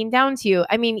speaking down to you.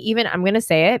 I mean, even I'm going to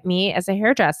say it, me as a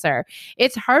hairdresser,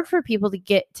 it's hard for people to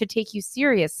get to take you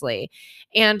seriously.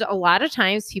 And a lot of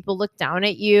times people look down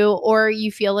at you or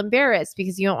you feel embarrassed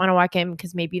because you don't want to walk in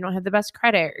because maybe you don't have the best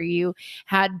credit or you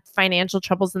had financial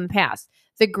troubles in the past.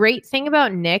 The great thing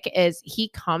about Nick is he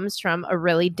comes from a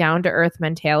really down to earth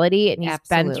mentality and he's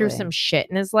been through Absolutely. some shit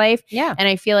in his life. Yeah. And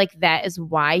I feel like that is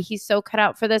why he's so cut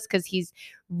out for this because he's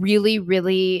really,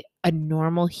 really a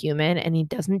normal human and he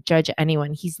doesn't judge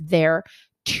anyone. He's there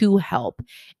to help.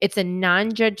 It's a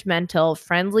non-judgmental,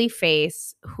 friendly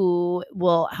face who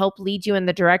will help lead you in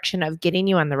the direction of getting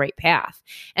you on the right path.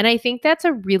 And I think that's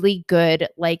a really good,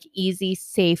 like easy,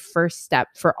 safe first step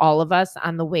for all of us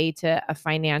on the way to a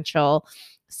financial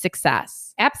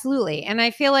success. Absolutely. And I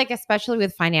feel like, especially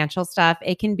with financial stuff,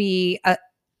 it can be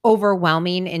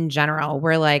overwhelming in general.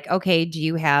 We're like, okay, do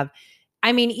you have,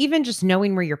 I mean, even just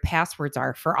knowing where your passwords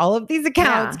are for all of these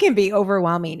accounts can be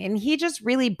overwhelming. And he just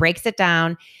really breaks it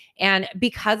down. And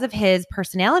because of his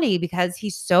personality, because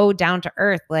he's so down to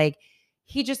earth, like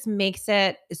he just makes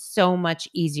it so much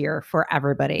easier for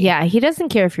everybody. Yeah, he doesn't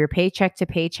care if you're paycheck to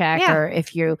paycheck Yeah. or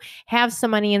if you have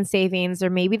some money in savings or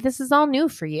maybe this is all new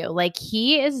for you. Like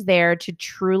he is there to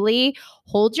truly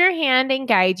hold your hand and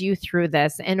guide you through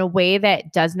this in a way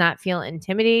that does not feel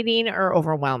intimidating or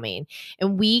overwhelming.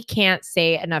 And we can't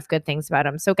say enough good things about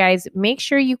him. So guys, make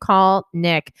sure you call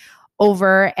Nick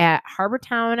over at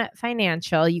Harbortown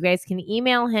Financial. You guys can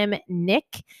email him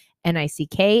Nick,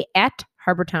 Nick, at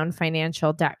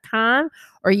harbortownfinancial.com,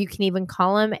 or you can even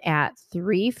call him at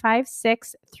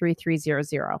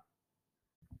 356-3300.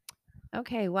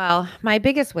 Okay. Well, my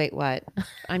biggest wait, what?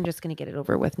 I'm just going to get it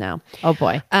over with now. Oh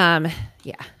boy.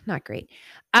 Yeah, not great.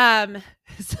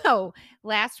 So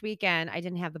last weekend I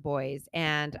didn't have the boys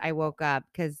and I woke up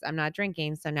because I'm not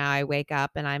drinking. So now I wake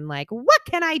up and I'm like, what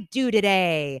can I do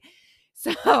today?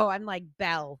 So I'm like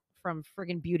Belle from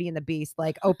friggin' Beauty and the Beast,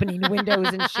 like opening windows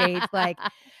and shades, like,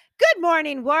 good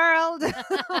morning, world.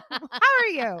 How are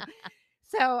you?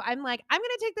 So I'm like, I'm going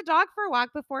to take the dog for a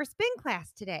walk before spin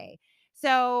class today.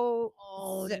 So,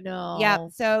 no. yeah.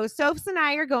 So Sophs and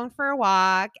I are going for a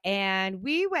walk and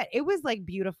we went, it was like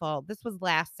beautiful. This was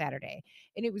last Saturday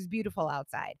and it was beautiful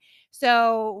outside.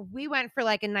 So we went for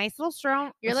like a nice little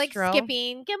stroll. You're like stroll.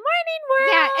 skipping. Good morning, world.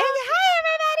 Yeah. And hi,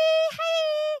 everybody.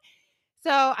 Hi.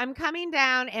 So I'm coming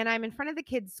down and I'm in front of the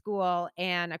kids' school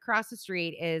and across the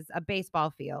street is a baseball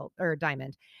field or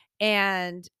diamond.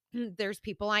 And there's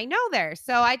people I know there.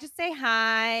 So I just say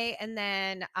hi. And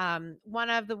then one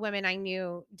of the women I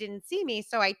knew didn't see me.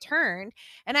 So I turned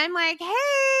and I'm like,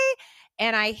 hey.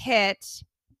 And I hit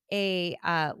a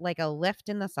like a lift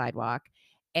in the sidewalk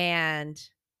and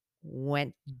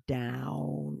went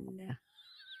down.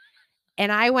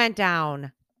 And I went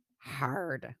down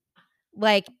hard.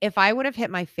 Like if I would have hit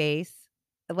my face,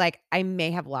 like I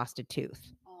may have lost a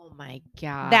tooth. Oh my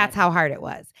God. That's how hard it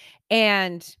was.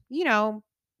 And, you know,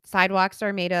 sidewalks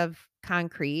are made of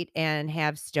concrete and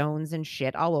have stones and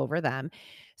shit all over them.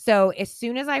 So as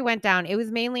soon as I went down, it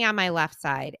was mainly on my left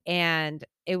side, and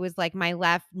it was like my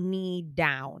left knee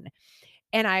down.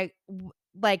 And I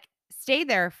like stayed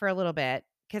there for a little bit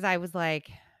because I was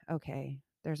like, okay,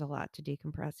 there's a lot to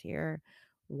decompress here.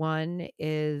 One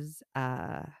is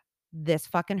this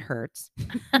fucking hurts.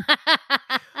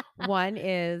 One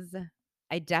is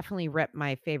I definitely ripped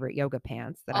my favorite yoga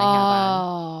pants that I have on.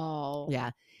 Oh.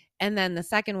 Yeah. And then the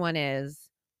second one is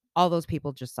all those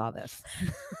people just saw this.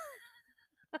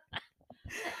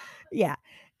 Yeah.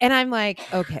 And I'm like,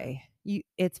 okay,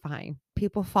 it's fine.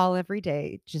 People fall every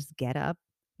day. Just get up.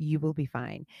 You will be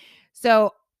fine.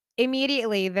 So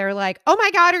immediately they're like, oh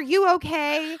my God, are you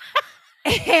okay?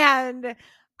 And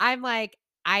I'm like,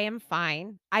 I am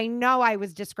fine. I know I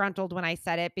was disgruntled when I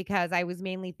said it because I was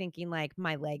mainly thinking like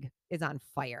my leg is on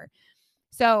fire.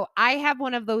 So I have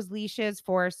one of those leashes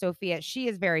for Sophia. She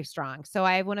is very strong. So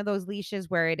I have one of those leashes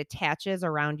where it attaches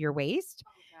around your waist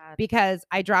because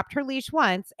I dropped her leash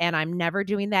once and I'm never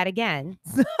doing that again.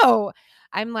 So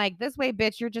I'm like, this way,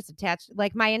 bitch, you're just attached.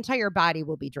 Like my entire body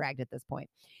will be dragged at this point.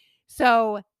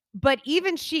 So, but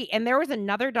even she, and there was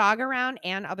another dog around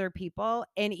and other people,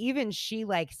 and even she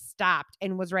like stopped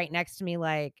and was right next to me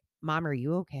like, Mom, are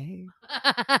you okay?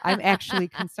 I'm actually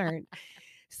concerned.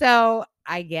 So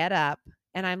I get up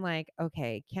and I'm like,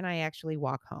 okay, can I actually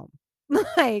walk home?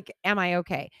 Like, am I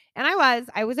okay? And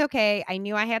I was okay. I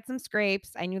knew I had some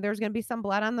scrapes. I knew there was going to be some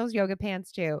blood on those yoga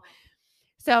pants too.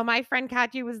 So my friend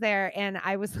Katya was there and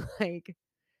I was like,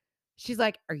 she's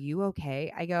like, are you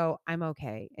okay? I go, I'm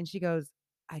okay. And she goes,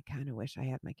 I kind of wish I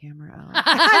had my camera out.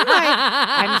 I'm like,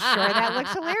 I'm sure that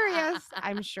looks hilarious.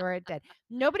 I'm sure it did.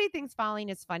 Nobody thinks falling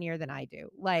is funnier than I do.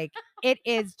 Like, it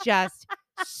is just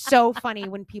so funny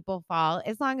when people fall,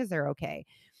 as long as they're okay.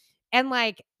 And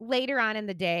like later on in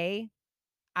the day,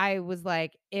 I was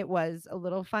like, it was a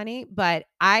little funny, but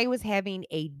I was having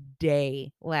a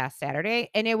day last Saturday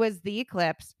and it was the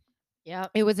eclipse.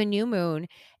 Yep. It was a new moon.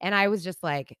 And I was just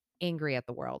like angry at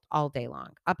the world all day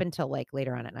long up until like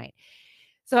later on at night.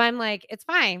 So I'm like, it's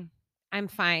fine. I'm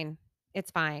fine.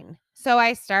 It's fine. So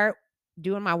I start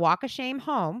doing my walk of shame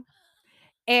home.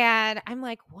 And I'm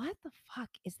like, what the fuck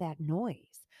is that noise?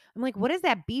 I'm like, what is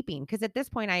that beeping? Because at this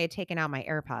point I had taken out my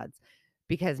AirPods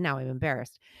because now I'm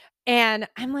embarrassed. And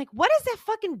I'm like, what is that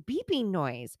fucking beeping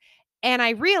noise? And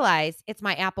I realize it's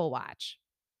my Apple Watch.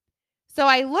 So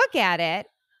I look at it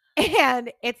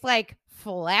and it's like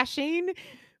flashing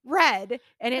red.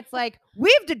 And it's like,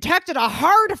 we've detected a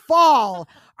hard fall.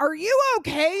 Are you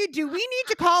okay? Do we need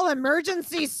to call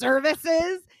emergency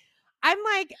services? I'm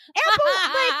like, Apple,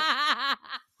 like,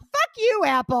 fuck you,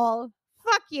 Apple.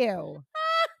 Fuck you.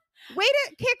 Way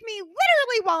to kick me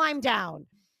literally while I'm down.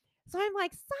 So I'm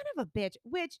like, son of a bitch,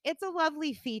 which it's a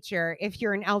lovely feature if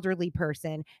you're an elderly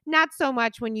person, not so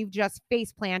much when you've just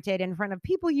face planted in front of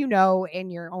people you know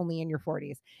and you're only in your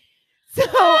 40s. So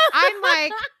I'm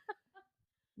like,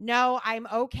 no, I'm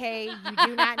okay. You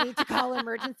do not need to call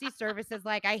emergency services.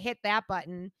 Like I hit that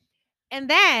button. And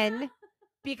then,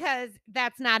 because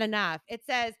that's not enough, it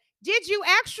says, did you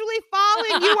actually fall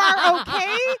and you are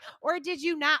okay? Or did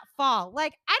you not fall?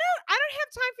 Like, I don't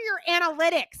have time for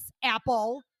your analytics,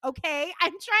 Apple. Okay.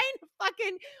 I'm trying to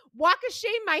fucking walk of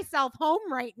shame myself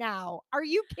home right now. Are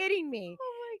you kidding me?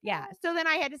 Oh my Yeah. So then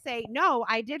I had to say, no,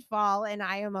 I did fall and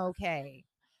I am okay.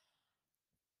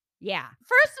 Yeah.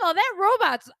 First of all, that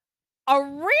robot's a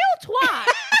real twat.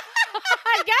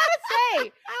 I gotta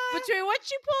say, between what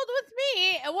she pulled with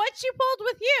me and what she pulled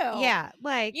with you. Yeah.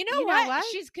 Like, You know what?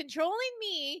 She's controlling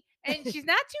me and she's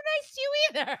not too nice to you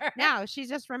either. No, she's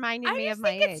just reminding me I of just my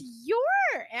think age. it's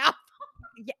your Apple.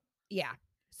 Yeah.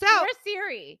 So, Your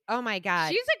Siri. oh my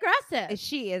God. She's aggressive.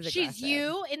 She is aggressive. She's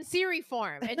you in Siri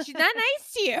form, and she's not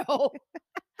nice to you.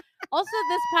 Also,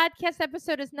 this podcast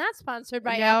episode is not sponsored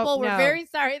by No, Apple. We're no. very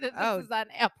sorry that this Oh. is on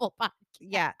Apple Podcast.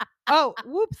 Yeah. Oh,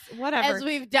 whoops. Whatever. As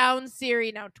we've downed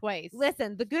Siri now twice.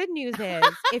 Listen, the good news is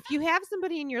if you have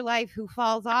somebody in your life who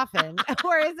falls often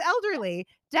or is elderly,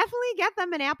 definitely get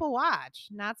them an Apple Watch.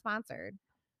 Not sponsored.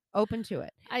 Open to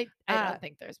it. I don't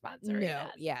think they're sponsored. No.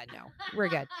 Yeah, no. We're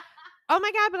good. Oh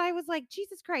my God. But I was like,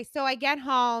 Jesus Christ. So I get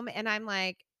home and I'm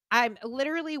like, I'm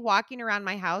literally walking around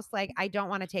my house like, I don't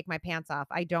want to take my pants off.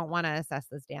 I don't want to assess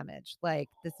this damage. Like,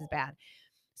 this is bad.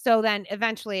 So then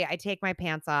eventually I take my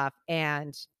pants off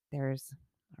and there's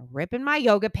a rip in my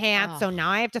yoga pants. So now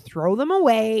I have to throw them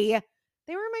away.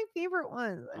 They were my favorite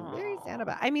ones. I'm very sad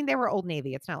about it. I mean, they were Old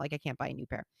Navy. It's not like I can't buy a new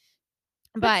pair.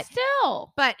 But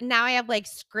still. But now I have like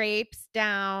scrapes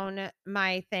down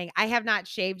my thing. I have not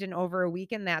shaved in over a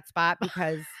week in that spot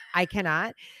because I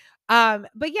cannot.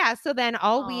 But yeah, so then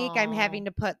all week I'm Aw. having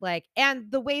to put like, and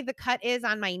the way the cut is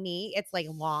on my knee, it's like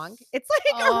long. It's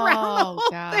like around the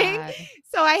whole thing.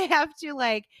 So I have to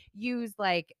like use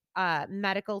like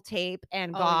medical tape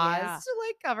and Oh, gauze yeah. to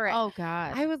like cover it. Oh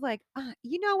God. I was like,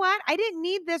 you know what? I didn't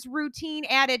need this routine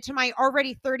added to my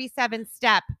already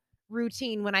 37-step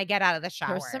routine when I get out of the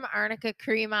shower. Pour some arnica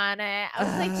cream on it. I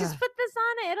was like, just Ugh. put this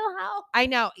on it. It'll help. I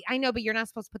know, but you're not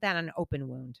supposed to put that on an open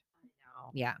wound.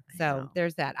 No. Yeah. I So know.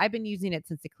 there's that. I've been using it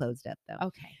since it closed up though.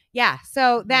 Okay. Yeah.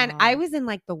 So then I Aw. was in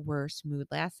like the worst mood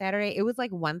last Saturday. It was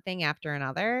like one thing after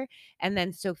another. And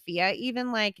then Sophia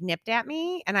even like nipped at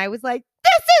me and I was like,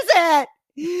 this is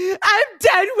it. I'm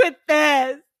done with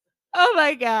this. Oh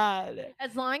my God.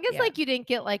 As long as Yeah. like you didn't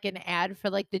get like an ad for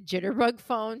like the jitterbug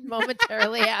phone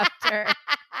momentarily after.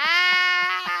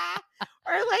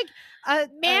 Or like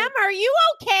Ma'am, are you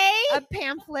okay? a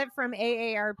pamphlet from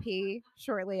AARP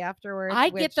shortly afterwards. I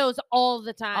get which- those all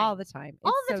the time. all the time.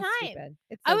 All It's the so time. stupid.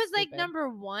 It's I so was like, stupid. number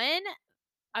one,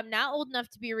 I'm not old enough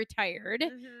to be retired.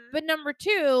 Mhm. But number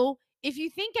two, if you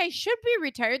think I should be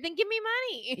retired, then give me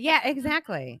money. Yeah,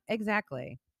 exactly.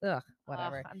 Exactly. Ugh,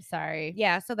 whatever. Ugh, I'm sorry.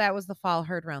 Yeah, so that was the fall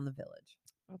heard around the village.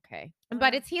 Okay.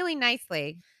 But it's healing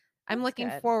nicely. I'm That's looking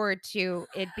good. forward to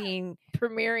it being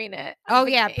premiering it. oh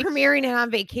on yeah, vacation. premiering it on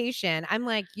vacation. I'm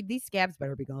like, these scabs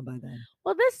better be gone by then.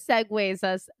 Well, this segues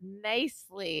us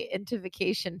nicely into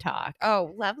vacation talk.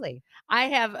 Oh, lovely. I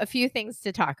have a few things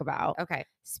to talk about. Okay.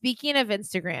 Speaking of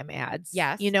Instagram ads,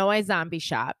 Yes. you know I zombie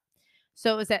shop.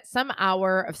 So it was at some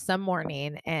hour of some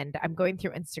morning, and I'm going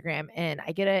through Instagram, and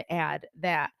I get an ad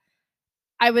that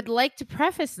I would like to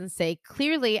preface and say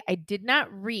clearly I did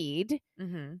not read.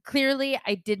 Mm-hmm. Clearly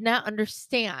I did not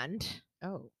understand.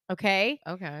 Oh, Okay.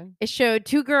 okay. It showed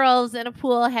two girls in a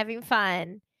pool having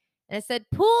fun, and it said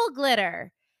pool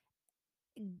glitter.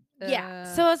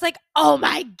 Yeah. So I was like, oh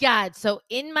my God. So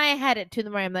in my head at 2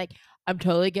 a.m, I'm like, I'm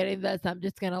totally getting this. I'm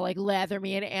just going to like lather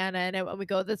me and Anna. And when we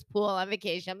go to this pool on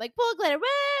vacation, I'm like, pool glitter.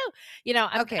 Woo. You know,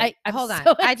 I'm, Okay. I'm Hold on.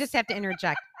 so I just have to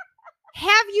interject.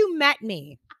 Have you met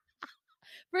me?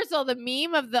 First of all, the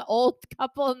meme of the old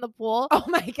couple in the pool Oh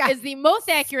my God. is the most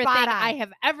accurate Spot thing on. I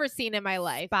have ever seen in my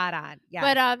life. Spot on. Yeah.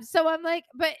 But so I'm like,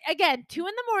 but again, 2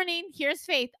 a.m, here's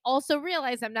Faith. Also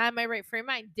realize I'm not in my right frame of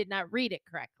mind. Did not read it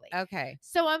correctly. okay.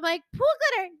 So I'm like, pool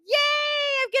glitter,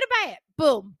 yay! I'm gonna buy it.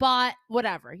 Boom, bought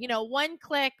whatever. You know, one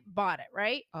click, bought it.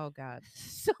 Right. Oh God.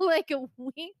 So like a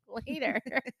week later,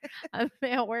 I'm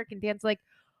at work and Dan's like,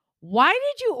 why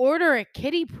did you order a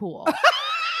kiddie pool?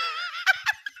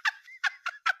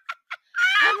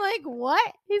 I'm like,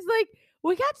 what? He's like,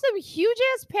 we got some huge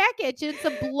ass package. And it's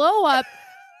a blow up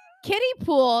kiddie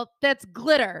pool that's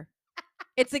glitter.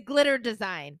 It's a glitter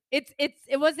design. It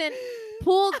wasn't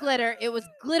pool glitter. It was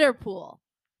glitter pool.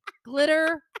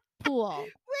 Glitter pool.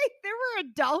 Wait, there were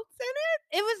adults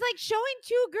in It was like showing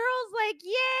two girls like,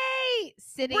 yay,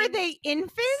 sitting. it? Were they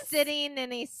infants? sitting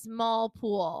in a small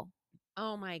pool?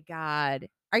 Oh my God.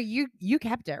 Are you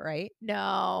kept it, right?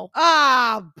 No.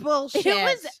 Oh, bullshit. It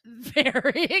was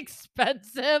very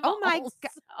expensive. Oh my also.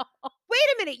 Wait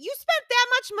a minute. You spent that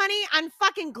much money on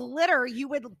fucking glitter you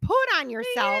would put on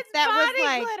yourself. It's That was body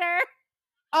like, glitter.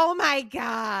 oh my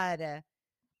God.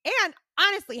 And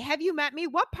honestly, have you met me?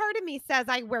 What part of me says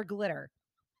I wear glitter?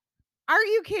 Are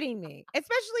you kidding me?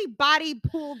 Especially body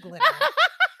pool glitter.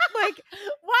 Like,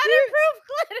 Waterproof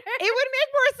glitter. it would make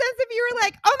more sense if you were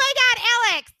like, oh my God,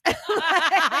 Alex.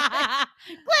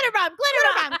 Glitter bomb,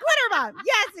 Glitter bomb, glitter bomb.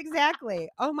 Yes, exactly.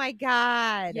 Oh my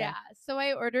God. Yeah. So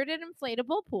I ordered an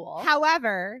inflatable pool.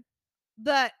 However,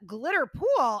 the glitter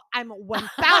pool, I'm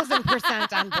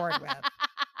 1000% on board with.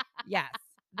 Yes,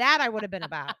 that I would have been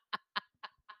about.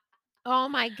 Oh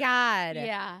my God.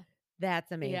 Yeah.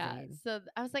 That's amazing. Yeah. So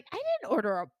I was like, I didn't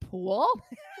order a pool.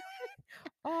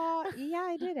 Oh, yeah,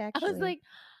 I did I actually. was like,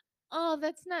 oh,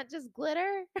 that's not just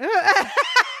glitter. Are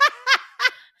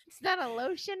It's not a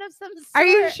lotion of some sort.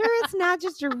 you sure it's not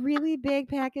just a really big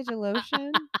package of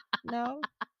lotion? No,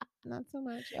 not so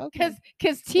much. Okay.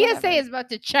 Because TSA Whatever. is about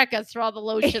to check us for all the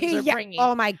lotions we're Yeah. bringing.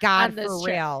 Oh my God, on this for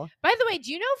trip. real. By the way,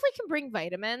 do you know if we can bring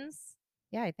vitamins?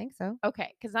 Yeah, I think so.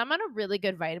 Okay, because I'm on a really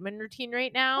good vitamin routine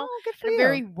right now. Oh, good for And I'm you.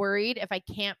 very worried if I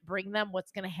can't bring them,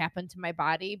 what's going to happen to my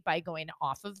body by going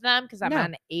off of them because I'm No.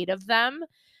 on 8 of them.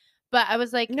 But I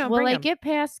was like, No, will bring I 'em. get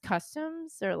past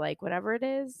customs or like whatever it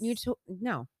is?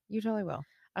 No, you totally will.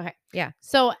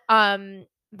 So,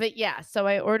 but yeah, so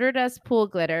I ordered us pool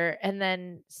glitter. And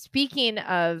then speaking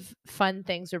of fun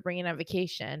things we're bringing on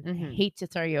vacation, I Mhm. hate to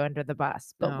throw you under the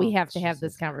bus, but we Oh, have to have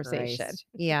this Jesus conversation. Christ.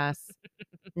 Yes.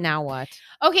 Now what?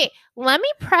 Okay, let me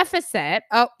preface it.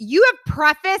 Oh, you have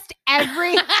prefaced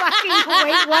every fucking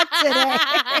wait what today.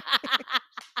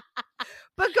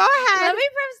 But go ahead. Let me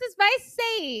preface this by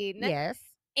saying Yes.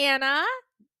 Anna,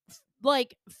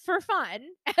 like for fun,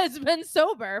 has been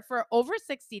sober for over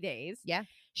 60 days. Yeah.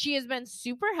 She has been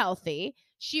super healthy.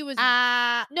 She was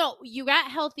no, you got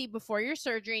healthy before your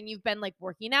surgery and you've been like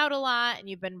working out a lot and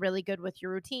you've been really good with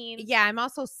your routines. yeah, I'm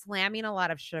also slamming a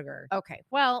lot of sugar. Okay.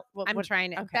 Well, I'm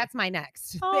trying to. okay. That's my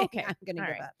next. Oh, thing okay. I'm gonna All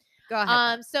give right. up. Go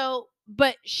ahead. So,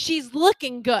 but she's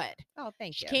looking good. Oh,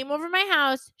 thank She you. came over my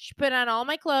house. She put on all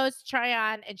my clothes to try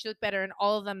on, and she looked better in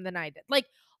all of them than I did. Like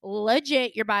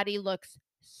legit, your body looks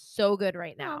so good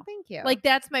right now. Oh, thank you. Like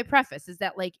that's my preface is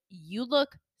that like you look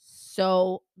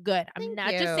so good. I'm Thank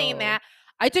not just saying you. that.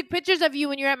 I took pictures of you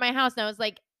when you were at my house and I was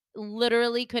like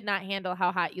literally could not handle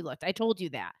how hot you looked. I told you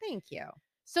that. Thank you.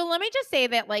 So let me just say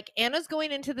that like Anna's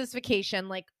going into this vacation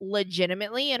like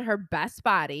legitimately in her best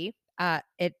body,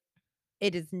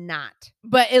 It is not.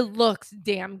 but it looks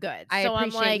damn good. I so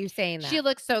appreciate I'm like, you saying that. she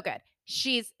looks so good.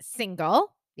 She's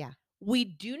single. Yeah. We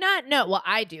do not know. Well,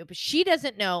 I do, but she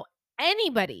doesn't know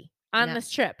anybody on No.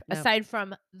 this trip No. aside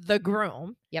from the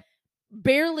groom. Yep.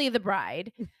 Barely the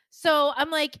bride. So I'm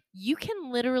like, you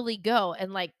can literally go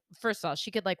and like, first of all,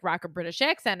 she could like rock a British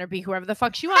accent or be whoever the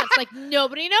fuck she wants. Like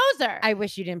nobody knows her. I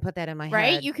wish you didn't put that in my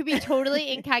right? head. You could be totally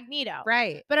incognito.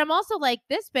 Right. But I'm also like,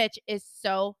 this bitch is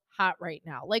so hot right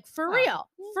now. Like for Oh, real.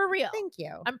 For real. Thank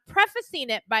you. I'm prefacing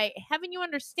it by having you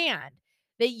understand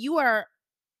that you are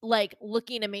like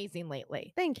looking amazing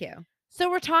lately. Thank you. So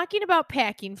we're talking about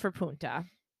packing for Punta.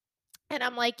 And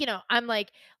I'm like,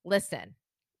 listen,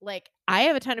 like I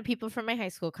have a ton of people from my high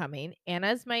school coming.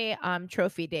 Anna's my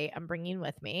trophy date I'm bringing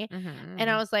with me. And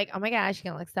I was like, oh my gosh, she's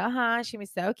going to look so hot. She's going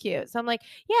to be so cute. So I'm like,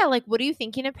 yeah, like, what are you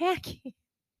thinking of packing?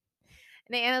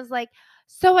 And Anna's like,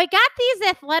 so I got these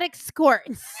athletic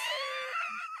skirts.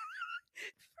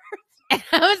 And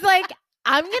I was like,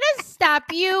 I'm going to stop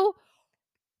you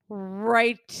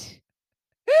right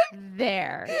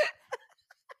there.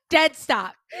 Dead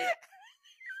stop.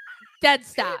 Dead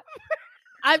stop.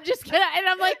 I'm just gonna, and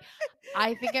I'm like,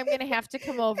 I think I'm gonna have to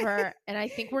come over and I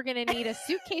think we're gonna need a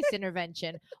suitcase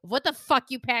intervention of what the fuck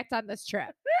you packed on this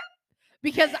trip.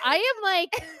 Because I am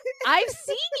like, I've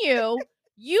seen you.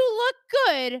 You look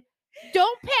good.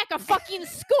 Don't pack a fucking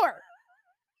skirt.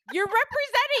 You're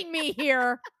representing me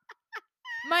here.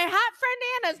 My hot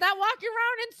friend Anna's not walking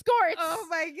around in skirts. Oh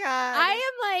my God. I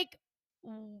am like,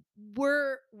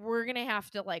 we're gonna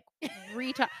have to like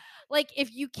retalk. Like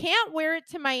if you can't wear it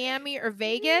to Miami or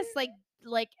Vegas, like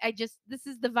this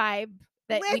is the vibe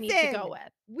that we need to Listen, go with.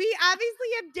 We obviously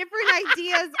have different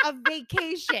ideas of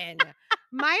vacation.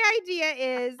 My idea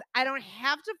is I don't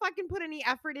have to fucking put any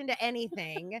effort into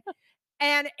anything.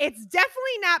 And it's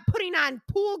definitely not putting on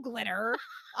pool glitter.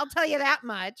 I'll tell you that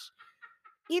much.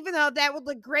 Even though that would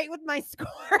look great with my skirts.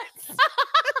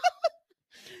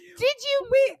 Did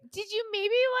you maybe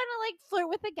want to like flirt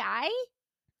with a guy?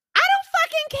 I don't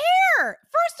fucking care.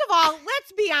 First of all,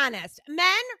 let's be honest. Men,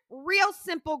 real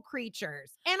simple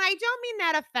creatures. And I don't mean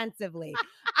that offensively.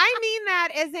 I mean that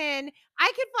as in,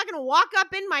 I could fucking walk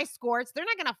up in my skirts. They're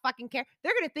not going to fucking care.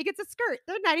 They're going to think it's a skirt.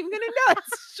 They're not even going to know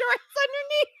it's shorts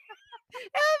underneath.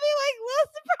 It'll be like,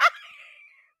 little surprise.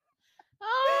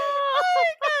 Oh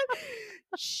my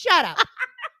God. Shut up.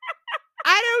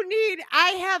 I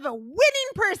have a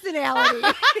winning personality.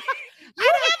 You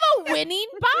have a winning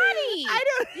body.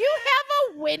 You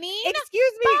have a winning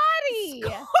Excuse me. body.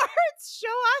 Skirts, show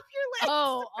off your legs.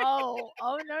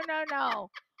 Oh, no.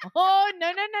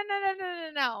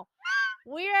 No.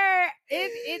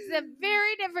 It's a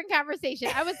very different conversation.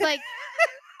 I was like,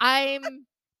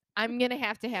 I'm gonna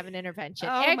have to have an intervention.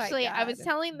 Oh my Actually, I was God.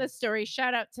 telling the story.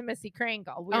 Shout out to Missy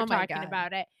Krangle. We Oh were my talking God.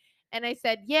 about it. And I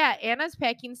said, yeah, Anna's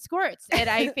packing skirts. And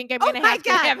I think I'm Oh going to my have to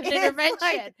God, have an it's intervention.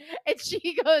 like- And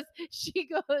she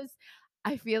goes,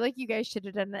 I feel like you guys should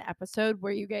have done an episode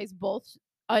where you guys both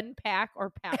unpack or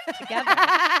pack together.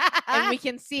 And we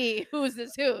can see whose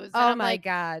is whose. And Oh I'm my like,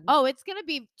 God. oh, it's going to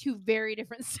be two very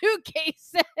different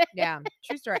suitcases. Yeah,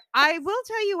 true story. I will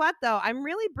tell you what, though. I'm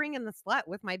really bringing the slut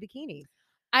with my bikinis.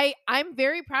 I'm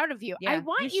very proud of you. I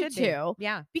want you should be. to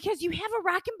Yeah, because you have a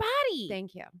rockin' body.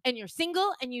 thank you. And you're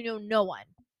single and you know no one.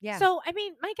 Yeah. So, I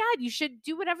mean, my God, you should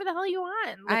do whatever the hell you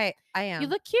want. Like, I am. you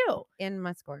look cute. in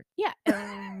my skirt. Yeah.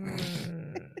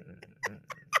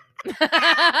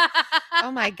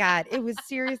 Oh my God. It was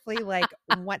seriously like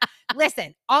what?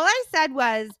 Listen, all I said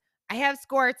was, I have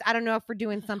skirts. I don't know if we're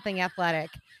doing something athletic.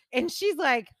 And she's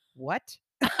like, what?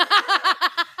 I'm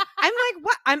like,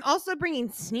 what? I'm also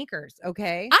bringing sneakers.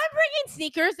 Okay. I'm bringing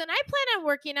sneakers and I plan on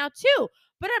working out too,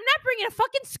 but I'm not bringing a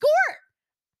fucking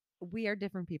skirt. We are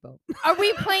different people. Are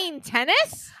we playing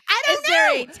tennis? I don't Is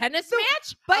there a know. tennis So-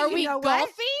 match? but Are you we know what?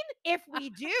 golfing? If we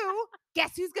do,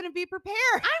 guess who's going to be prepared?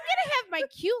 I'm gonna have my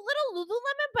cute little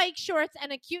Lululemon bike shorts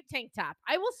and a cute tank top.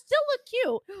 I will still look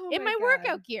cute Oh in my God.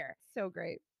 workout gear, So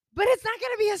great. but it's not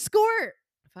gonna be a skirt.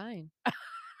 Fine.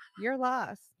 You're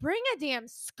lost. Bring a damn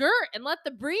skirt and let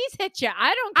the breeze hit you.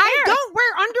 I don't care. I don't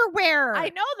wear underwear. I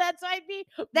know that's why I'd be.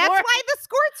 That's more- why the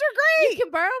skirts are you great.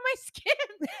 can borrow my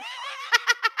skin.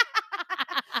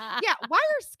 Yeah, why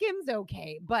are Skims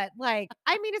okay? But like,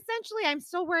 I mean, essentially, I'm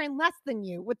still wearing less than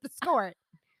you with the skirt.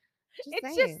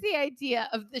 It's saying. just the idea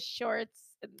of the shorts.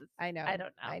 And the, I know. I don't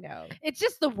know. I know. It's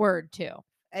just the word too.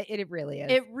 It really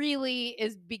is. It really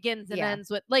is begins and Yeah. ends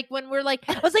with like when we're like,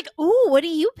 I was like, "Ooh, what are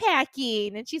you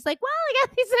packing?" And she's like, "Well, I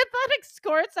got these athletic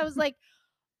skirts." I was like,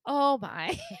 "Oh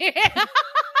my!"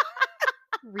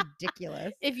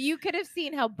 ridiculous. If you could have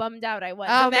seen how bummed out I was,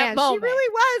 Oh in that man, moment. she really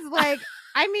was like.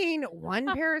 I mean, one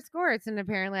pair of skirts, and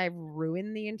apparently, I've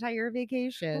ruined the entire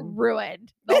vacation.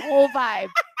 ruined the whole vibe.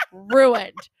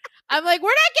 Ruined. I'm like, we're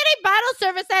not getting bottle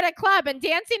service at a club and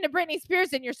dancing to Britney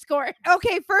Spears in your skirt.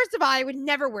 Okay, first of all, I would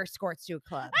never wear skirts to a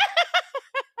club.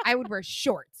 I would wear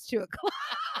shorts to a club.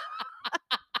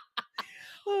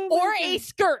 Oh my Or a God.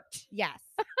 skirt. Yes.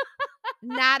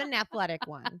 Not an athletic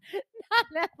one. Not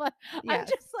that one. I'm Yes.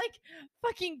 just like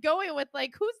fucking going with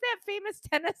like, who's that famous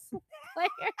tennis player?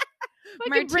 Fucking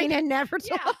Martina Navratilova.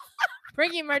 Yeah.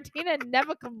 Bringing Martina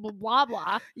Navratilova, blah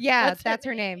blah. Yeah, That's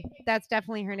her her name. That's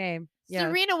definitely her name. Yeah.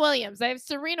 Serena Williams. I have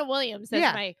Serena Williams as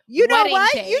Yeah. my You know wedding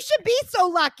what? date. You should be so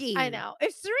lucky. I know.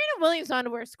 If Serena Williams wanted to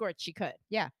wear skirts, she could.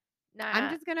 Yeah. Nah.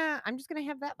 I'm just gonna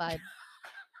have that vibe.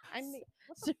 I mean,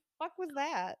 what the fuck was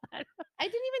that? I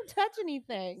didn't even touch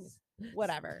anything.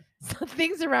 Whatever. so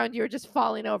things around you are just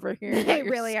falling over here. They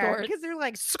really are Skirts. because they're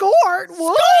like skort.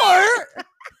 What?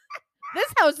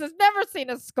 This house has never seen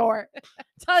a skirt.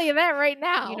 Tell you that right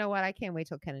now. You know what? I can't wait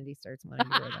till Kennedy starts wanting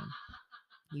to wear them.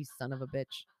 You son of a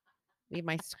bitch. Leave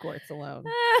my skirts alone.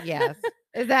 Yes.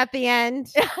 Is that the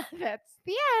end? That's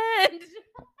the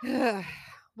end.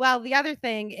 Well, the other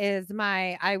thing is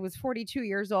I was 42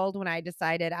 years old when I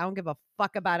decided I don't give a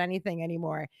fuck about anything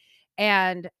anymore.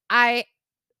 And I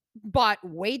bought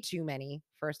way too many,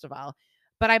 first of all,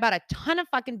 but I bought a ton of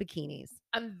fucking bikinis.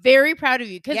 I'm very proud of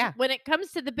you because Yeah. when it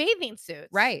comes to the bathing suits,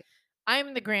 Right.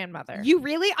 I'm the grandmother. You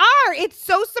really are. It's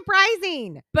so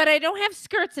surprising. but I don't have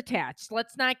skirts attached.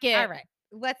 Let's not get All right.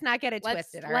 Let's not get it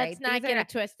twisted. All right. Let's not These get are it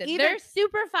twisted. either- They're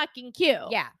super fucking cute.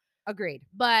 Yeah. Agreed.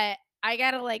 But I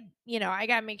gotta I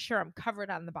gotta make sure I'm covered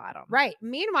on the bottom. Right.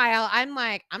 Meanwhile, I'm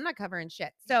like, I'm not covering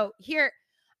shit. So here,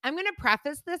 I'm going to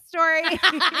preface this story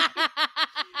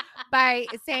by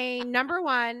saying, number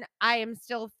one, I am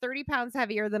still 30 pounds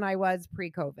heavier than I was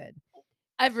pre-COVID.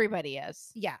 Everybody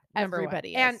is. Yeah. number one.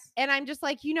 Everybody And is. I'm just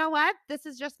like, you know what? This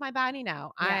is just my body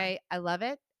now. Yeah. I love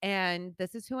it. And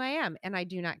this is who I am. And I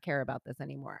do not care about this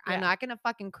anymore. Yeah. I'm not going to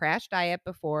fucking crash diet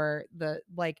before the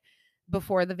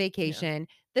vacation.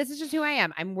 This is just who I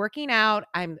am. I'm working out.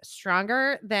 I'm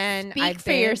stronger than Speak I've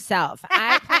for been. yourself.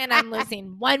 I plan on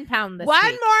losing 1 pound this One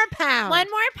week. more pound. One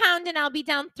more pound and I'll be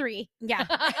down 3. Yeah.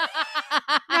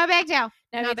 No big deal.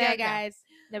 No No big deal, big deal. guys.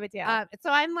 No big deal. So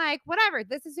I'm like, whatever.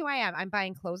 This is who I am. I'm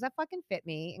buying clothes that fucking fit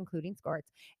me, including skirts,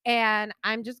 and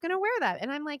I'm just gonna wear that.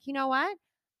 And I'm like, you know what?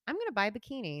 I'm gonna buy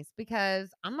bikinis because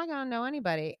I'm not gonna know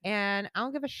anybody, and I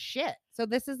don't give a shit. So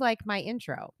this is like my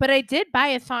intro. but I did buy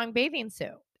a thong bathing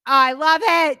suit. I love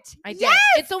it. I did. Yes!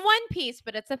 It's a one piece,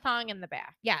 but it's a thong in the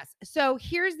back. Yes. So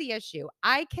here's the issue.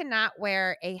 I cannot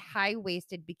wear a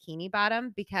high-waisted bikini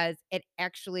bottom because it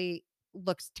actually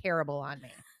looks terrible on me.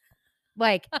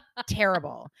 Like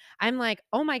terrible. I'm like,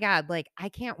 oh my God, like I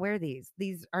can't wear these.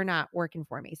 These are not working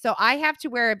for me. So I have to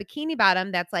wear a bikini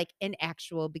bottom that's like an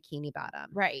actual bikini bottom.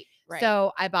 Right. Right.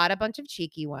 So I bought a bunch of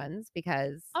cheeky ones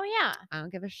because oh yeah. I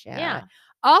don't give a shit. Yeah.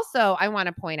 Also, I want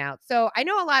to point out, so I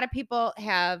know a lot of people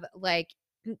have like,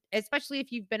 especially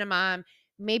if you've been a mom,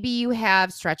 maybe you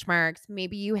have stretch marks,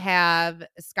 maybe you have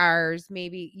scars,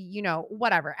 maybe,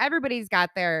 whatever. Everybody's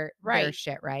got their Right.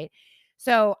 shit, right?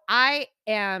 So I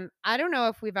don't know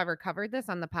if we've ever covered this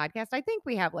on the podcast. I think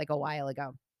we have like a while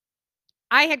ago.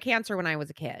 I had cancer when I was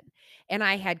a kid and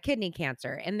I had kidney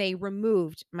cancer and they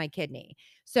removed my kidney.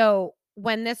 So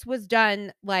when this was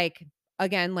done, like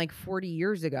 40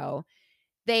 years ago,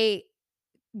 they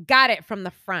got it from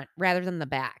the front rather than the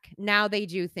back. Now they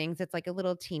do things. It's like a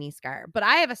little teeny scar, but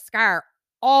I have a scar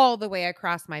all the way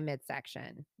across my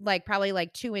midsection, like probably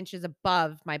like 2 inches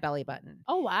above my belly button.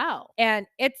 Oh wow. And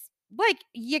it's like,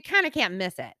 you kind of can't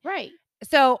miss it. Right.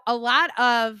 So a lot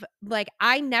of like,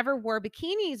 I never wore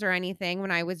bikinis or anything when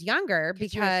I was younger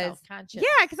 'Cause you were because self-conscious. yeah,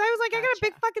 because I was like, I got a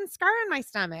big Gotcha. fucking scar on my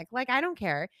stomach. Like, I don't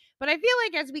care. But I feel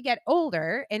like as we get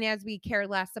older and as we care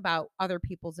less about other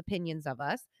people's opinions of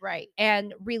us Right.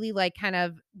 and really like kind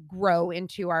of grow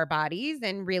into our bodies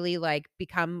and really like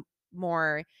become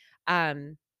more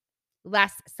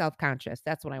less self-conscious.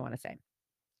 That's what I want to say.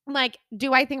 Like,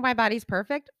 do I think my body's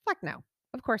perfect? Fuck no.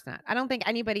 Of course not. I don't think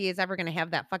anybody is ever going to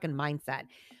have that fucking mindset.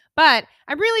 But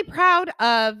I'm really proud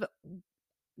of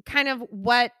kind of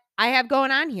what I have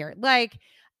going on here. Like,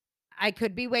 I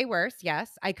could be way worse.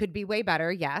 Yes. I could be way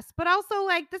better. Yes. But also,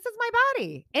 like, this is my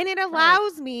body. And it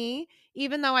allows me,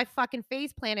 even though I fucking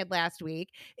face planted last week,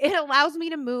 it allows me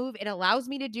to move. It allows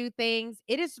me to do things.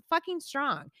 It is fucking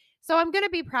strong. So I'm going to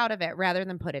be proud of it rather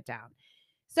than put it down.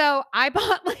 So I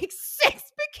bought like 6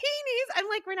 bikinis. I'm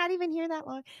like, we're not even here that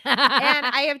long. And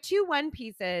I have 2 one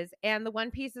pieces, and the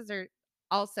one pieces are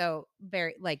also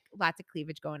very like lots of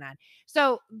cleavage going on.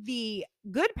 So the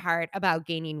good part about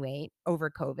gaining weight over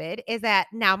COVID is that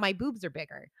now my boobs are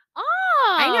bigger.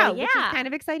 Oh, I know, yeah. which is kind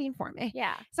of exciting for me.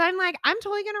 Yeah. So I'm like, I'm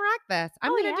totally gonna rock this.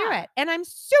 I'm Oh, gonna do yeah. it. And I'm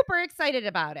super excited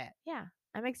about it. Yeah.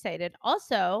 I'm excited.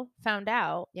 Also found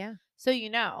out. Yeah. So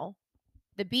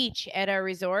the beach at our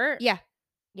resort. Yeah.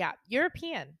 Yeah.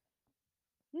 European.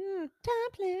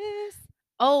 Topless.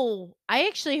 Oh, I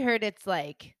actually heard it's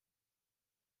like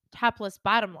topless,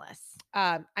 bottomless.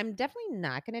 I'm definitely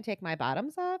not gonna take my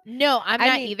bottoms off. No, I'm I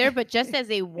not mean- either, but just as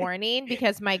a warning,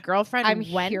 because my girlfriend I'm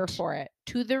went here for it.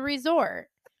 to the resort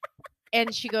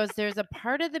and she goes, there's a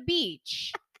part of the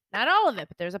beach, not all of it,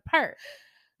 but there's a part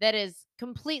that is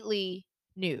completely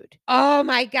nude. Oh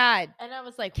my God. And I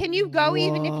was like, Can you go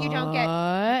even if you don't get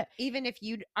 "What?" even if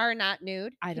you are not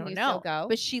nude? I can don't you know. Still go?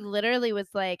 But she literally was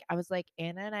like, I was like,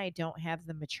 Anna and I don't have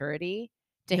the maturity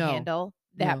to No. handle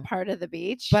that No. part of the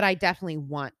beach. But I definitely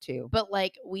want to. But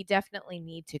like, we definitely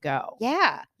need to go.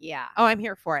 Yeah. Yeah. Oh, I'm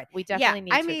here for it. We Yeah, definitely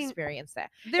need I to mean, experience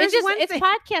that. There's It's one it's thing.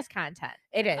 podcast content.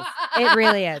 It is. It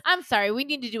really is. I'm sorry. We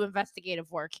need to do investigative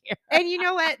work here. And you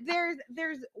know what?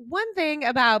 There's one thing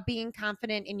about being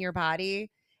confident in your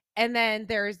body, and then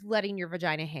there's letting your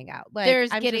vagina hang out. Like There's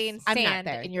I'm getting I'm not sand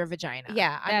there. in your vagina.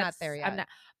 Yeah, I'm not there yet. I'm not.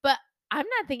 But I'm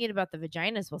not thinking about the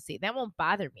vaginas we'll see. That won't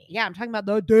bother me. Yeah, I'm talking about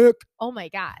the dick. Oh my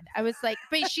God. I was like,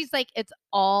 but she's like, it's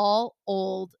all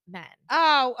old men.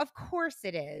 Oh, of course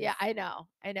it is. Yeah, I know.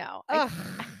 I know. Ugh.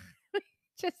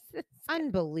 Just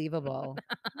Unbelievable.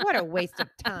 What a waste of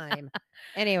time.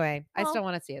 Anyway, I Well- still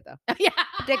want to see it though. yeah.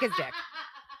 Dick is dick.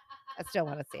 I still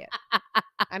want to see it.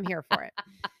 I'm here for it.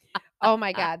 Oh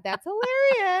my God, that's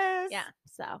hilarious. Yeah.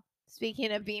 So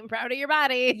speaking of being proud of your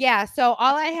body Yeah. So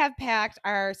all I have packed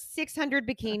are 600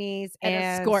 bikinis And a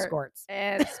and skirt. skirts.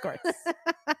 and skirts.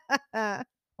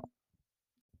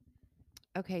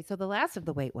 Okay, so the last of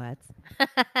the wait whats.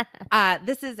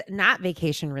 This is not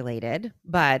vacation related,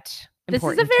 but This is a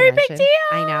important to very big mention.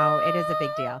 I know it is a big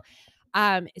deal.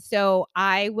 So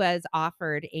I was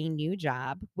offered a new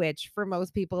job, which for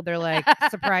most people they're like,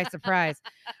 surprise, surprise.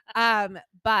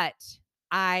 But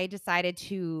I decided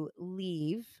to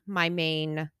leave my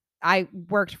main. I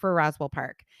worked for Roswell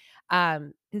Park.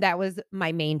 That was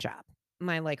my main job,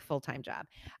 my like full-time job.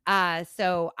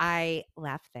 So I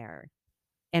left there,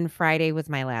 and Friday was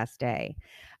my last day.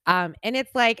 And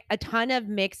it's like a ton of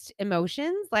mixed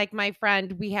emotions. Like my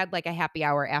friend, we had like a happy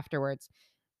hour afterwards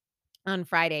on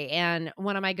Friday, and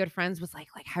one of my good friends was like,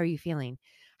 how are you feeling?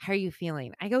 How are you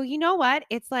feeling? I go, you know what?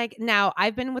 It's like, now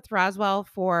I've been with Roswell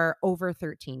for over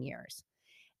 13 years.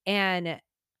 And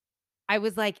I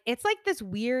was like, it's like this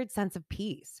weird sense of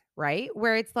peace, right?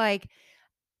 Where it's like,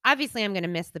 obviously I'm going to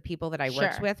miss the people that I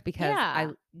worked Sure. with because I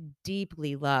Yeah.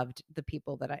 deeply loved the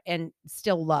people and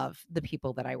still love the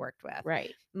people that I worked with.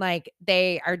 Right. Like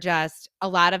they are just, a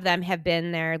lot of them have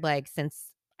been there like since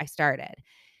I started.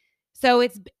 So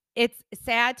it's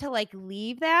sad to like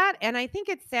leave that. And I think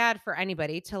it's sad for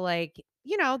anybody to like,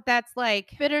 that's like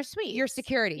Bittersweet. your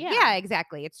security. Yeah. Yeah,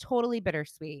 exactly. It's totally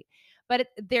bittersweet. But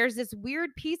there's this weird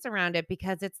piece around it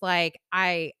because it's like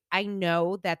I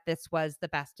know that this was the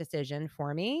best decision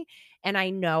for me, and I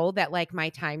know that like my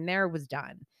time there was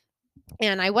done.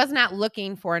 And I was not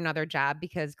looking for another job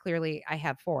because clearly I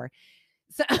have 4.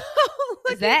 So Is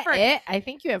looking that for- it? I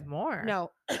think you have more.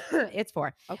 No, it's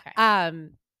 4. Okay.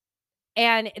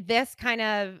 And this kind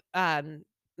of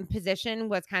position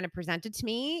was kind of presented to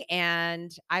me,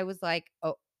 and I was like,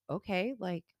 oh, okay,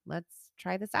 like let's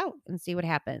try this out and see what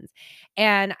happens.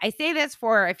 And I say this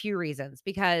for a few reasons,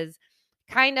 because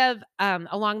kind of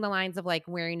along the lines of like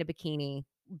wearing a bikini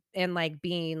and like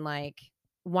being like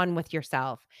one with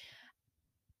yourself.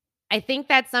 I think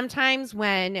that sometimes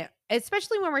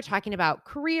especially when we're talking about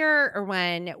career or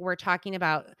when we're talking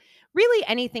about really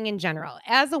anything in general,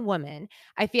 as a woman,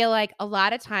 I feel like a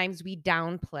lot of times we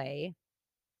downplay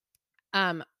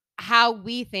how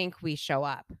we think we show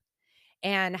up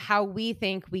and how we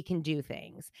think we can do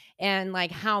things and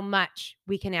like how much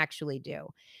we can actually do.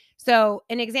 So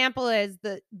an example is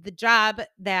the job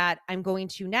that I'm going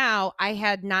to now. I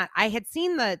had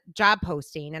seen the job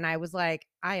posting and I was like,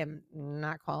 I am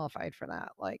not qualified for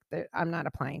that. Like I'm not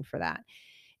applying for that.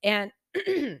 And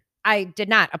I did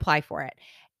not apply for it.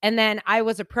 And then I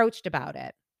was approached about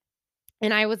it.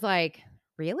 And I was like,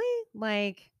 really?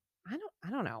 Like, I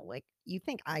don't know. Like, you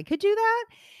think I could do that?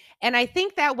 And I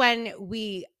think that when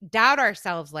we doubt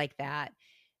ourselves like that,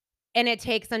 and it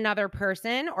takes another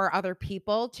person or other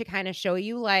people to kind of show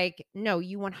you like, no,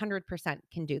 you 100%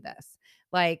 can do this.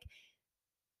 Like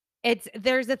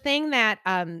there's a thing that,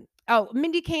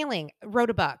 Mindy Kaling wrote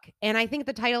a book and I think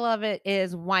the title of it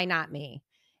is Why Not Me?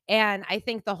 And I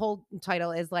think the whole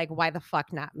title is like, why the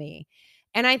fuck not me?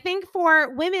 And I think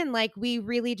for women, like we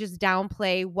really just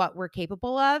downplay what we're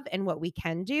capable of and what we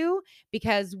can do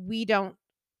because we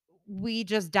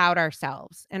just doubt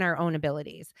ourselves and our own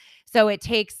abilities. So it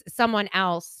takes someone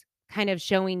else kind of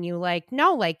showing you like,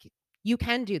 no, like you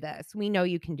can do this. We know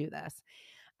you can do this.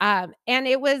 And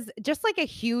it was just like a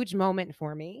huge moment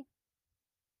for me.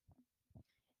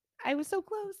 I was so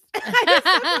close. I was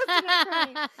so close to not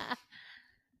crying.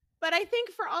 But I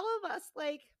think for all of us,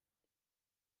 like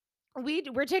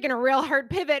we're taking a real hard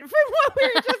pivot from what we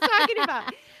were just talking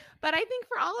about. But I think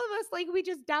for all of us, like we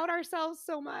just doubt ourselves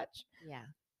so much. Yeah.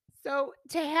 So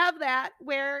to have that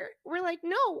where we're like,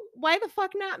 no, why the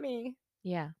fuck not me?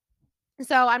 Yeah.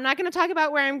 So I'm not going to talk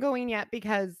about where I'm going yet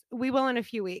because we will in a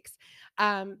few weeks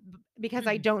because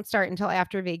I don't start until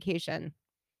after vacation.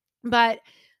 But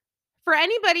for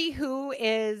anybody who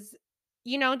is,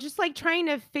 just like trying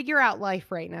to figure out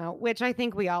life right now, which I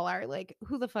think we all are, like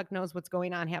who the fuck knows what's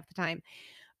going on half the time,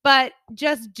 but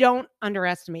just don't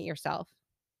underestimate yourself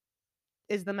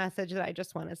is the message that I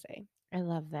just want to say. I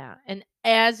love that. And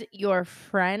as your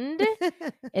friend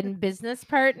and business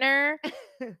partner,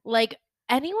 like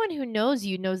anyone who knows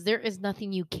you knows there is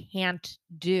nothing you can't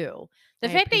do. The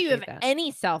I fact that you have appreciate that.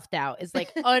 any self-doubt is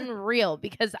like unreal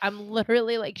because I'm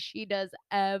literally like, she does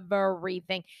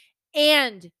everything.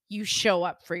 And you show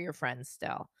up for your friends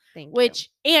still. Thank you.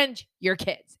 And your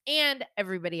kids and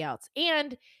everybody else.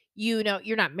 And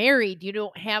you're not married. You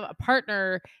don't have a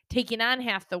partner taking on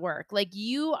half the work. Like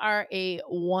you are a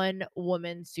one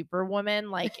woman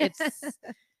superwoman. Like it's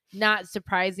not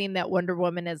surprising that Wonder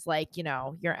Woman is like,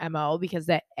 your MO because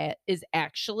that is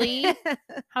actually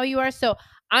how you are. So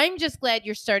I'm just glad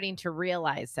you're starting to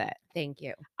realize it. Thank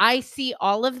you. I see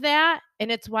all of that. And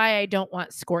it's why I don't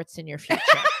want skorts in your future.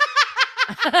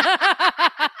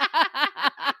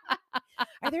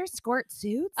 Are there skirt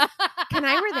suits? Can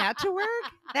I wear that to work?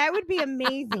 That would be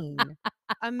amazing.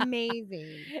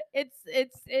 Amazing.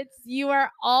 It's you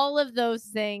are all of those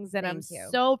things and I'm Thank you.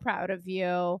 so proud of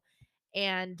you.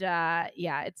 And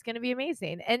yeah, it's gonna be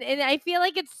amazing. And I feel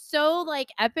like it's so like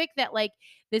epic that like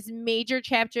this major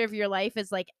chapter of your life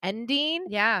is like ending.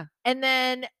 Yeah. And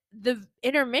then the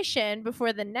intermission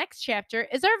before the next chapter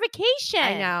is our vacation.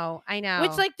 I know.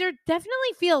 Which like there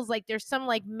definitely feels like there's some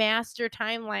like master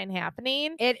timeline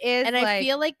happening. It is. And I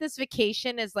feel like this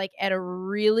vacation is like at a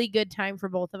really good time for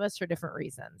both of us for different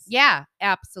reasons. Yeah,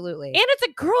 absolutely. And it's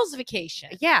a girl's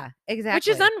vacation. Yeah, exactly. Which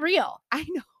is unreal. I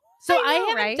know. So I know, I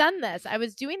haven't right? done this. I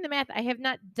was doing the math. I have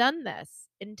not done this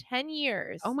in 10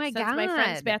 years. Oh my since my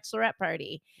friend's God. bachelorette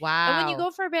party. Wow. And when you go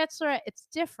for a bachelorette, it's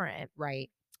different. Right.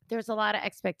 There's a lot of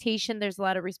expectation. There's a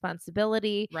lot of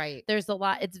responsibility. Right. There's a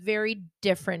lot. It's very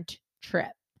different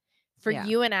trip. For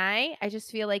you and I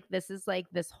just feel like this is like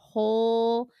this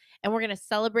whole, and we're going to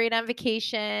celebrate on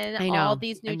vacation. I know. All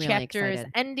these new I'm really chapters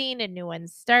excited. ending and new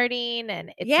ones starting.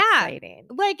 And it's exciting.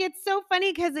 Like, it's so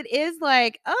funny because it is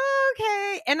like, oh,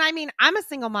 okay. And I mean, I'm a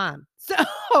single mom. So,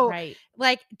 Right.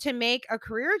 like, to make a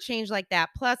career change like that,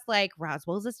 plus, like,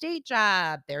 Roswell's a state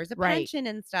job, there's a Right. pension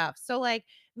and stuff. So, like,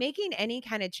 making any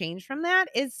kind of change from that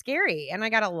is scary. And I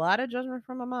got a lot of judgment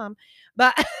from my mom.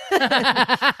 But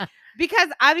because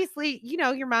obviously,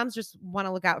 your moms just want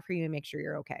to look out for you and make sure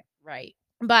you're okay. Right.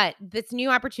 But this new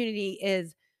opportunity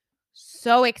is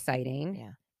so exciting.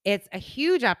 Yeah. It's a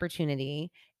huge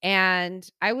opportunity. And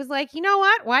I was like, you know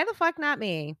what? Why the fuck not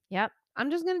me? Yep.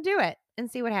 I'm just going to do it and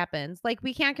see what happens. Like,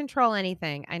 we can't control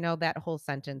anything. I know that whole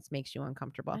sentence makes you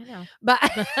uncomfortable. I know.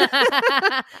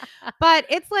 But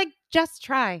it's like, just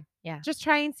try. Yeah. Just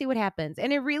try and see what happens.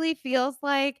 And it really feels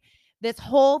like this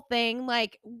whole thing,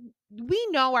 like, we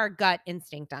know our gut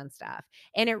instinct on stuff.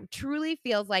 And it truly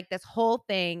feels like this whole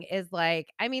thing is like,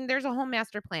 I mean, there's a whole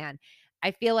master plan.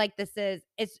 I feel like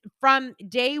it's from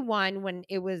day one when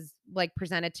it was like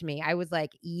presented to me, I was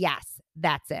like, yes,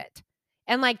 that's it.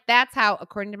 And like, that's how,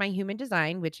 according to my human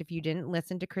design, which if you didn't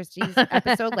listen to Christy's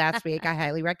episode last week, I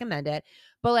highly recommend it.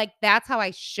 But like, that's how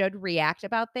I should react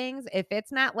about things. If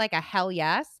it's not like a hell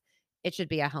yes, it should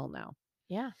be a hell no.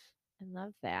 Yeah. I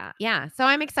love that. Yeah. So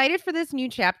I'm excited for this new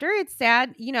chapter. It's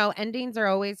sad. Endings are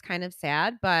always kind of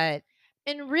sad, but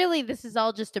And really, this is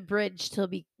all just a bridge till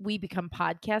we become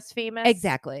podcast famous.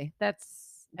 exactly.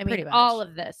 Pretty much. All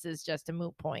of this is just a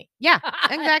moot point. Yeah,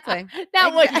 exactly.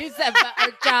 Not what you said, but our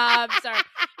jobs are,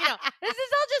 this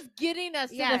is all just getting us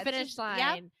to the it's finish just- line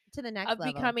yep, to the next of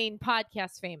level. becoming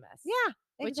podcast famous. Yeah.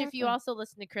 Which, if you exactly. also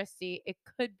listen to Christy, it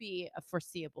could be a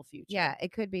foreseeable future. Yeah,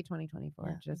 it could be 2024.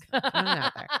 Yeah. Just throwing it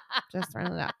out there. Just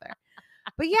throwing it out there.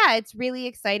 But yeah, it's really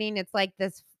exciting. It's like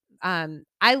this.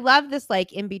 I love this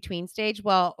like in between stage.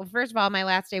 Well, first of all, my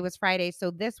last day was Friday, so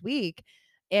this week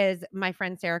is my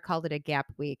friend Sarah called it a gap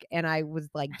week, and I was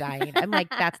like dying. I'm like,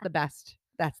 that's the best.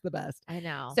 That's the best. I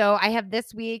know. So I have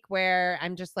this week where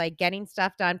I'm just like getting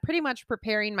stuff done, pretty much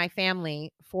preparing my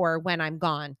family for when I'm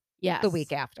gone yes. the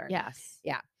week after. Yes.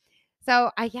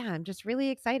 So I'm just really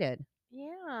excited.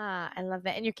 Yeah, I love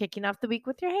that. And you're kicking off the week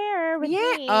with your hair. With me,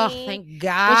 Oh, thank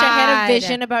God. Which I had a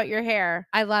vision about your hair.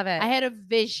 I love it. I had a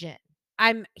vision.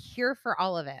 I'm here for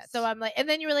all of it. So I'm like, and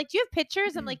then you were like, do you have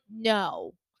pictures? I'm like,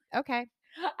 no. Okay.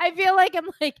 I feel like I'm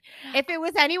like, If it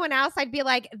was anyone else, I'd be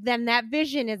like, then that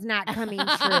vision is not coming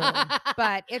true.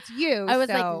 But it's you. I was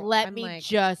so like, let I'm me like,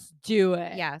 just do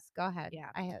it. Yes, go ahead. Yeah.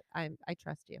 I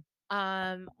trust you.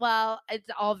 Well, it's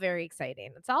all very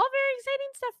exciting. It's all very exciting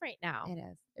stuff right now.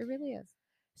 It is. It really is.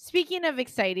 Speaking of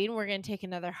exciting, we're going to take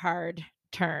another hard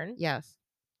turn Yes.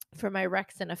 for my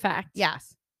Rex in effect.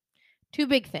 Yes. Two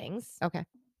big things. Okay.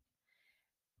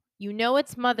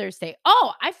 It's Mother's Day.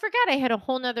 Oh, I forgot I had a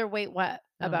whole nother wait what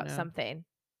Oh, about no. something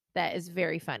that is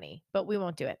very funny, but we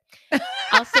won't do it.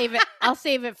 I'll save it. I'll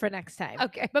save it for next time.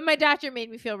 Okay. But my doctor made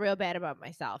me feel real bad about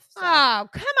myself. So. Oh,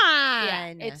 come on.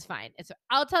 Yeah, it's fine.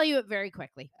 I'll tell you it very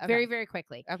quickly. Okay. Very, very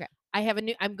quickly. Okay.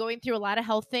 I'm going through a lot of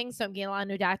health things, so I'm getting a lot of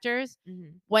new doctors.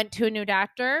 Mhm. Went to a new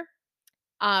doctor,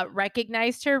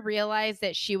 recognized her, realized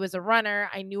that she was a runner.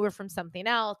 I knew her from something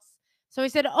else. So I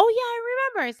said, oh yeah,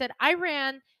 I remember. I said, I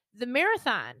ran the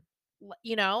marathon,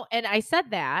 and I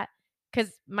said that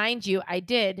because mind you, I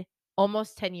did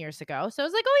almost 10 years ago. So I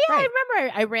was like, oh yeah, Right. I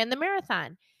remember I ran the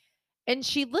marathon. And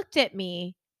she looked at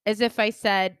me as if I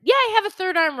said, yeah, I have a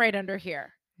third arm right under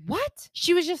here. What?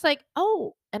 She was just like,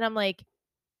 oh, and I'm like,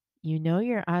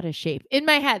 you're out of shape. In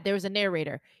my head, there was a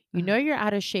narrator. You're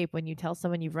out of shape when you tell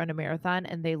someone you've run a marathon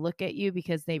and they look at you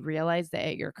because they realize that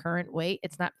at your current weight,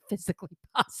 it's not physically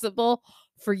possible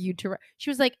for you to run. She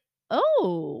was like,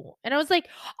 oh, and I was like,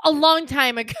 a long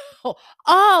time ago.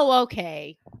 Oh,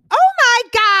 okay. Oh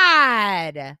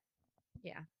my God.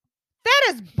 Yeah. That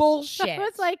is bullshit. I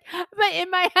was like, but in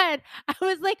my head, I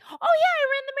was like, oh yeah,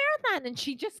 I ran the marathon. And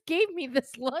she just gave me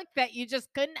this look that you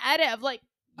just couldn't edit of like,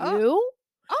 Oh. you?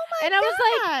 Oh my And I was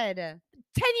like, God.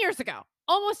 10 years ago,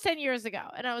 almost 10 years ago.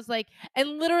 And I was like,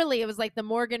 and literally it was like the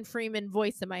Morgan Freeman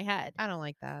voice in my head. I don't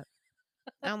like that.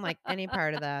 I don't like any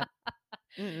part of that.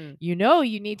 Mm-mm. You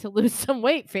need to lose some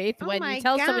weight, Faith, Oh when my you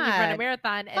tell someone you've run a God.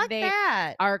 marathon and Fuck they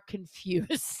that. are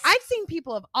confused. I've seen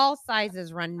people of all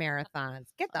sizes run marathons.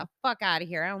 Get the fuck out of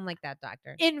here. I don't like that,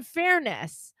 doctor. In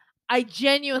fairness, I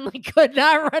genuinely could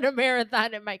not run a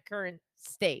marathon in my current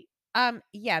state.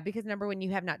 Yeah, because number one,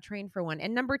 you have not trained for one.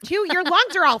 And number two, your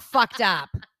lungs are all fucked up.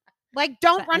 Like,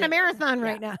 don't run a marathon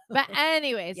right now. But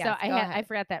anyways, Yes, so go I ahead.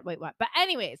 forgot that. Wait, what? But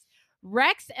anyways,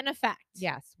 Rex in effect.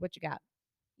 Yes. What you got?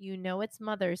 It's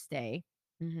Mother's Day.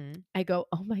 Mm-hmm. I go,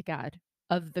 oh my God,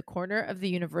 of the corner of the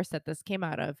universe that this came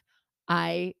out of,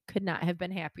 I could not have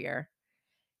been happier.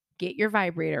 Get your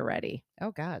vibrator ready.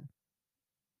 Oh, God.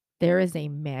 There is a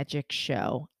magic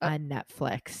show on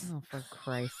Netflix Oh, for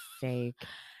Christ's sake.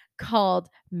 called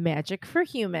Magic for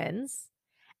Humans.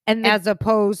 And As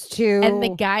opposed to. and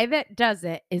the guy that does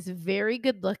it is very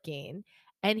good looking.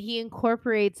 And he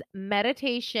incorporates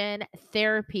meditation,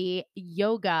 therapy,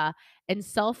 yoga, and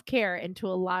self-care into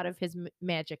a lot of his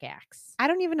magic acts. I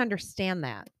don't even understand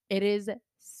that. It is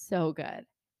so good.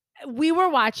 We were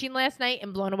watching last night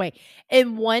and blown away.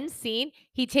 In one scene,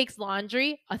 he takes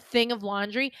laundry, a thing of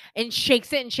laundry, and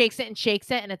shakes it and shakes it and shakes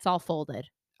it, and it's all folded.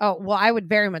 Oh, well, I would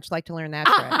very much like to learn that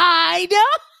trick. I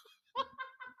know.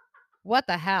 What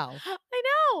the hell? I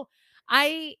know.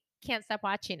 I can't stop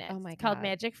watching it. Oh my It's called God.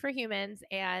 Magic for Humans.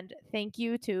 And thank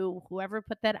you to whoever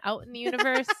put that out in the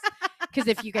universe. Because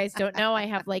if you guys don't know, I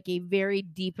have like a very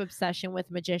deep obsession with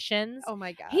magicians. Oh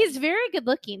my God. He's very good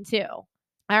looking too. all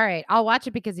right. I'll watch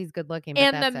it because he's good looking. But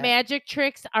And the that's it. magic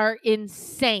tricks are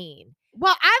insane.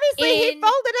 Well, obviously he in-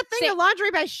 folded a thing say- of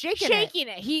laundry by shaking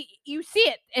it. You see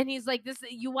it, and he's like this.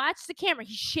 You watch the camera.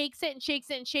 He shakes it and shakes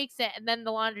it and shakes it, and then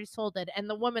the laundry's folded. And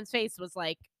the woman's face was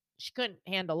like she couldn't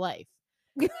handle life.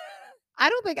 I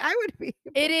don't think I would be.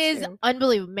 It able is to.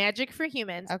 unbelievable. Magic for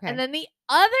humans. Okay. And then the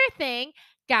other thing,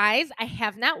 guys, I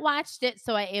have not watched it,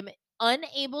 so I am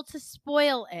unable to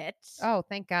spoil it. Oh,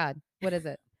 thank God. What is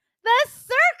it? The Circle.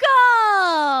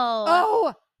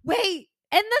 Oh, wait.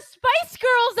 And the Spice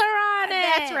Girls are on it.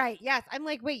 That's right. Yes. I'm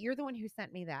like, wait, you're the one who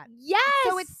sent me that. Yes.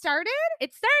 So it started?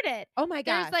 It started. Oh my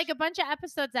gosh. There's like a bunch of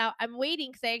episodes out. I'm waiting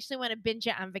because I actually want to binge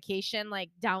it on vacation,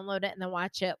 like download it and then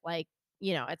watch it like,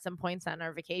 at some points on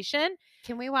our vacation.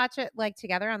 Can we watch it like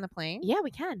together on the plane? Yeah, we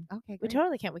can. Okay, We great.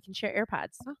 totally can. We can share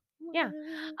AirPods. Oh, Yeah.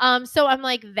 wow. So I'm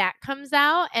like, that comes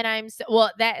out and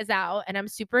that is out and I'm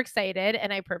super excited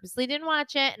and I purposely didn't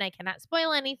watch it and I cannot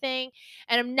spoil anything.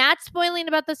 And I'm not spoiling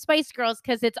about the Spice Girls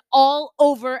because it's all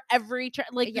over every,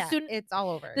 Yeah, it's all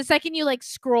over. the second you like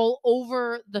scroll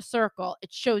over the circle,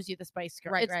 it shows you the Spice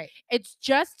Girls. right, right. It's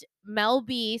just Mel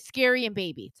B, Scary and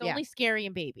Baby. It's Yeah. only Scary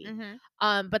and Baby.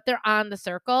 Mhm. But they're on the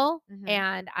circle Mhm.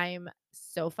 and I'm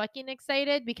so fucking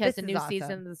excited because This the is new awesome.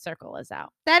 season of the circle is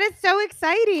out. That is so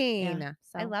exciting. Yeah,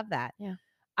 I so, love that. yeah.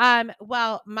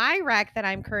 Well, my rec that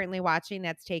I'm currently watching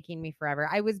that's taking me forever.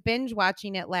 I was binge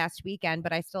watching it last weekend,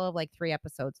 but I still have like 3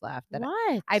 episodes left. That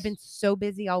What? I've been so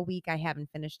busy all week I haven't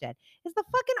finished it. It's the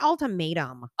fucking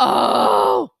Ultimatum.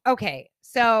 Oh, Okay,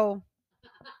 so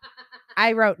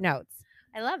I wrote notes.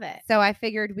 I love it. So I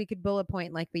figured we could bullet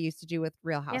point like we used to do with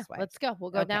Real Yeah, Housewives. let's go.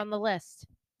 We'll go Okay. down the list.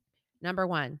 Number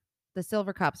 1, the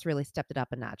silver cups really stepped it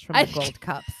up a notch from I- the gold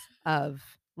cups of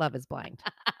Love is Blind.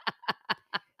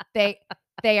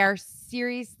 They are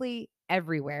seriously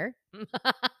everywhere.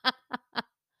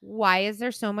 Why is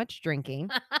there so much drinking?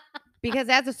 Because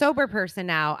as a sober person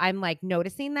now, I'm like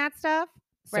noticing that stuff.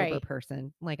 Sober Right.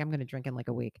 person. Like I'm gonna drink in like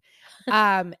a week.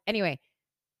 Anyway,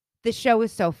 the show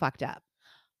is so fucked up.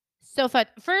 So fun.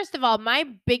 First of all, my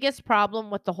biggest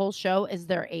problem with the whole show is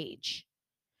their age.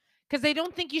 Because I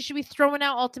don't think you should be throwing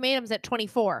out ultimatums at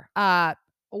 24.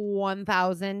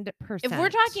 1000%. If we're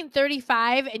talking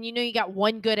 35 and you got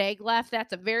one good egg left,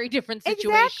 that's a very different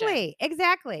situation.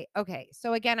 Exactly. Okay.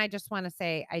 So again, I just want to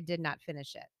say I did not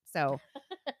finish it. So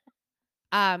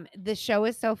the show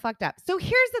is so fucked up. So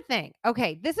here's the thing.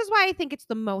 Okay, this is why I think it's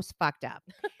the most fucked up.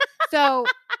 So,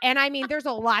 and I mean, there's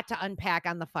a lot to unpack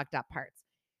on the fucked up parts.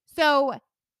 So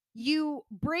you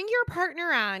bring your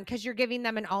partner on because you're giving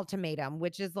them an ultimatum,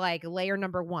 which is like layer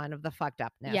number 1 of the fucked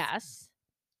upness. Yes.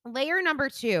 Layer number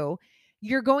 2,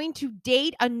 you're going to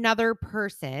date another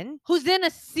person. Who's in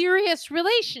a serious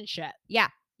relationship. Yeah.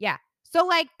 So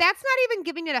like that's not even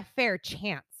giving it a fair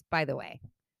chance, by the way.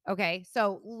 Okay.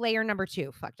 So layer number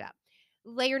 2 fucked up.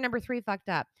 Layer number 3 fucked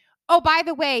up. Oh, by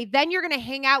the way, then you're going to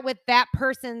hang out with that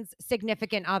person's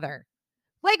significant other.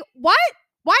 Like what?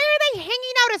 Why are they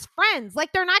hanging out as friends?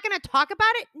 Like they're not going to talk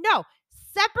about it? No.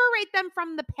 Separate them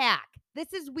from the pack.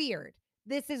 This is weird.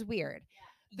 The-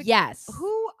 Yes.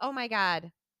 Who? Oh my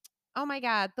God.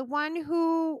 The one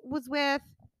who was with,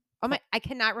 I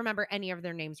cannot remember any of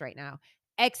their names right now,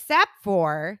 except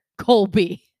for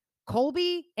Colby.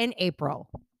 Colby and April,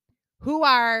 who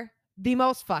are the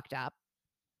most fucked up,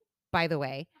 by the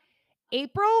way.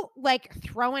 April, like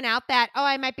throwing out that, oh,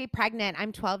 I might be pregnant.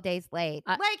 I'm 12 days late.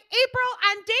 Like April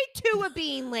on day 2 of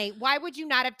being late. Why would you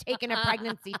not have taken a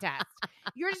pregnancy test?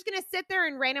 You're just going to sit there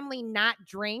and randomly not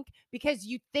drink because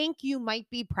you think you might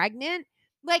be pregnant?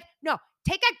 Like, no,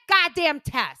 take a goddamn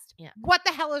test. Yeah. What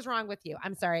the hell is wrong with you?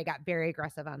 I'm sorry. I got very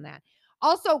aggressive on that.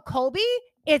 Also, Colby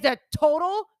is a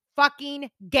total fucking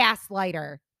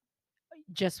gaslighter.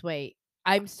 Just wait.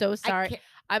 I'm so I sorry.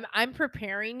 can't- I'm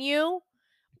preparing you.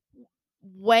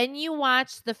 When you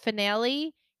watch the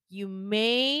finale, you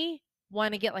may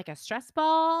want to get like a stress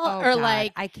ball Oh, or God,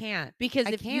 like I can't. because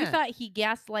I if you can't. thought he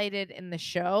gaslighted in the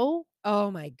show, Oh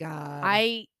my God.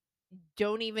 I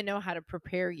don't even know how to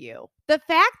prepare you. The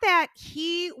fact that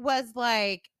he was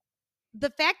like,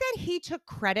 the fact that he took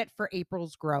credit for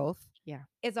April's growth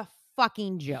is a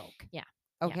fucking joke. Yeah.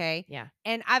 Okay. Yeah.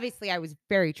 And obviously I was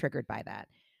very triggered by that.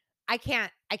 I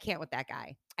can't with that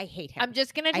guy. I hate him. I'm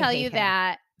just going to I tell hate you him.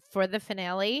 that for the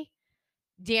finale,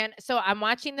 Dan, so I'm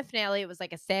watching the finale. It was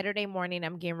like a Saturday morning.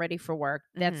 I'm getting ready for work.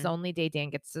 That's Mhm. the only day Dan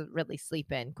gets to really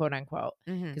sleep in, quote unquote,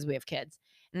 Mhm, because we have kids.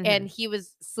 mhm. And he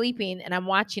was sleeping and I'm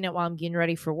watching it while I'm getting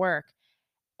ready for work.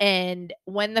 And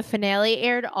when the finale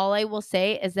aired, all I will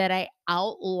say is that I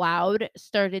out loud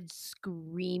started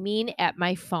screaming at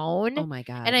my phone. Oh my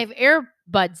God. And I have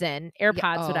earbuds in,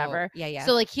 AirPods, oh, whatever. yeah.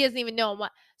 So like he doesn't even know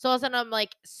what. So all of a sudden I'm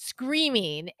like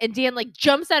screaming, and Dan like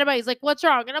jumps out of bed. He's like, "What's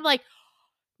wrong?" And I'm like,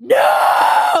 "No!"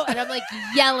 And I'm like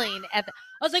yelling at.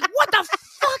 I was like, "What the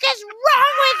fuck is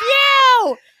wrong with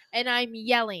you?" And I'm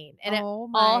yelling, and it Oh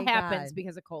all my happens God.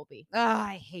 because of Colby. Oh,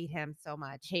 I hate him so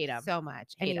much. Hate him. So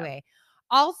much. Hate him. Anyway,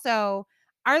 also,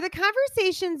 are the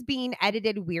conversations being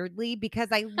edited weirdly? Because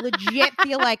I legit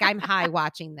feel like I'm high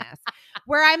watching this,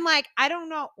 where I'm like, I don't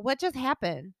know what just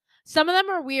happened. Some of them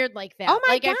are weird like that. Oh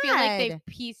my like I feel like they've God.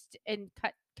 pieced and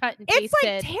cut and It's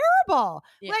pasted. like terrible.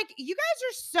 Yeah. Like, you guys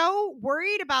are so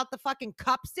worried about the fucking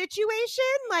cup situation.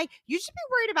 Like, you should be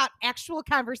worried about actual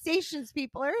conversations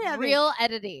people are having. Real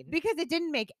editing. Because it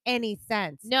didn't make any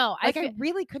sense. No, Like, I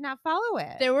really could not follow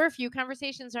it. there were a few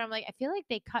conversations where I'm like, I feel like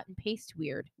they cut and paste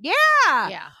weird. Yeah.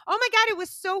 Yeah. Oh my God, it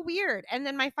was so weird. And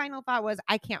then my final thought was,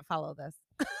 I can't follow this.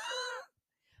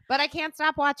 But I can't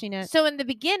stop watching it. So in the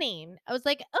beginning, I was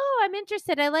like, oh, I'm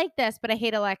interested. I like this, but I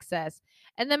hate Alexis.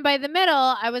 And then by the middle,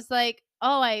 I was like,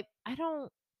 oh, I don't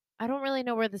really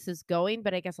know where this is going,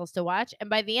 but I guess I'll still watch. And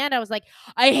by the end, I was like,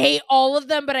 I hate all of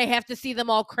them, but I have to see them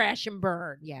all crash and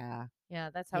burn. Yeah.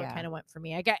 Yeah, that's how Yeah. it kind of went for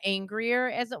me. I got angrier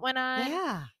as it went on.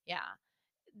 Yeah. Yeah.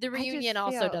 The I just reunion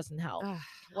also feel- doesn't help.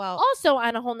 Well, Also,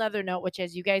 on a whole nother note, which,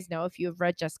 as you guys know, if you have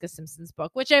read Jessica Simpson's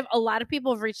book, which a lot of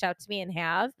people have reached out to me and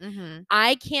have,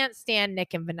 I can't stand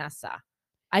Nick and Vanessa.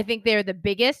 I think they're the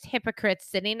biggest hypocrites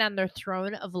sitting on their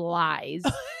throne of lies.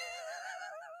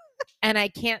 And I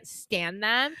can't stand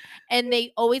them. And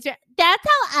they always, that's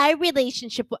how our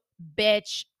relationship,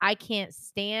 bitch, I can't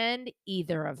stand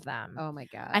either of them. oh my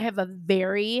God. I have a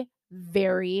very,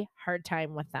 very hard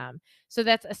time with them. So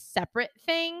that's a separate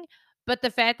thing. But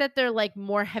the fact that they're like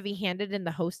more heavy handed in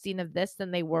the hosting of this than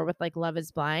they were with like Love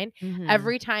is Blind,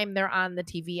 every time they're on the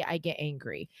TV, I get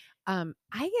angry. I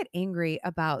get angry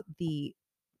about the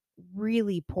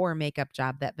really poor makeup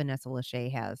job that Vanessa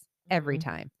Lachey has every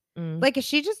time. Like, is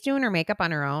she just doing her makeup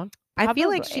on her own? I feel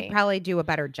like she'd Probably. probably do a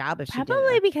better job if she did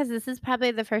Probably it. because this is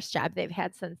probably the first job they've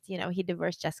had since, he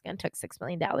divorced Jessica and took $6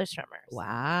 million from her.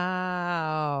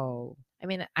 Wow. I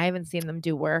mean, I haven't seen them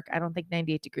do work. I don't think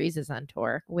 98 Degrees is on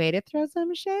tour. Way to throw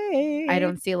some shade. I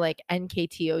don't see like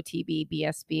NKTOTB,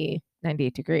 BSB,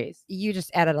 98 Degrees. You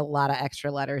just added a lot of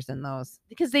extra letters in those.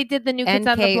 Because they did the New Kids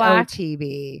on the Block.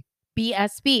 NKOTB.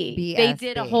 BSB. They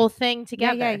did a whole thing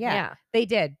together. Yeah. They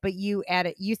did, but you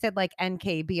said like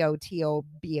NKBOTOBO.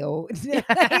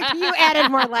 You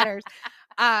added more letters.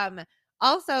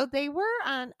 Also, they were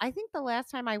on, I think the last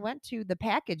time I went to the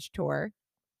package tour,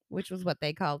 which was what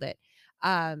they called it.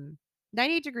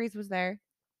 98 Degrees was there,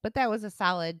 but that was a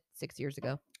solid 6 years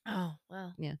ago. Oh,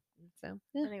 well. Yeah. So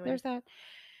Anyway. there's that.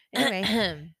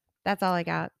 Anyway, that's all I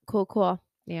got. Cool.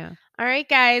 Yeah. All right,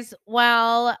 guys.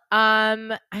 Well, I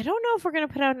don't know if we're gonna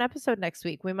put out an episode next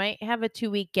week. We might have a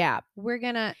 2-week gap. We're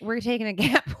taking a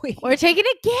gap week. We're taking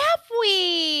a gap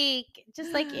week,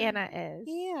 just like Anna is.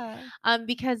 Yeah.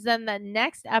 Because then the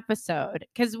next episode,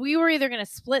 because we were either gonna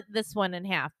split this one in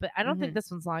half, but I don't think this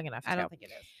one's long enough. I don't think it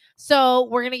is. So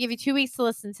we're gonna give you 2 weeks to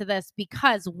listen to this,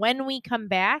 because when we come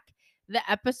back, the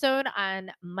episode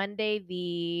on Monday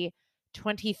the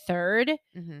 23rd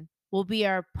will be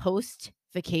our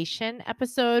post-vacation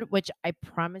episode, which I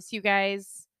promise you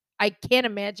guys, I can't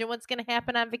imagine what's going to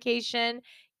happen on vacation.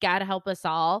 God help us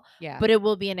all. Yeah. But it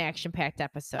will be an action-packed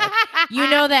episode. You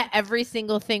know that every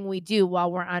single thing we do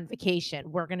while we're on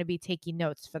vacation, we're going to be taking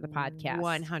notes for the podcast.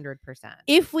 100%.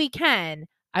 If we can,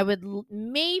 I would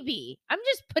maybe, I'm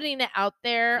just putting it out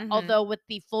there, although with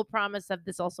the full promise of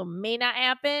this also may not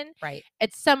happen. Right.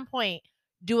 At some point,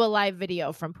 do a live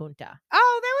video from Punta.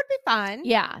 Oh, that would be fun.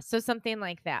 Yeah, so something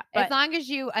like that. But as long as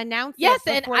you announce yes,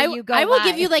 it and before you go I will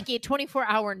give live. you like a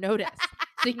 24-hour notice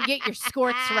so you can get your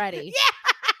skirts ready. Yeah,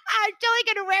 I'm totally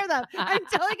gonna wear them. I'm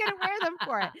totally gonna wear them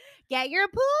for it. Get your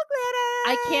pool glitter.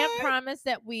 I can't promise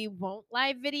that we won't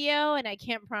live video, and I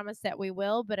can't promise that we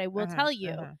will, but I will tell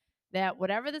you that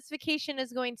whatever this vacation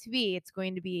is going to be, it's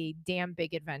going to be a damn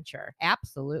big adventure.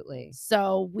 Absolutely.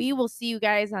 So we will see you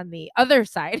guys on the other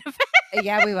side of it.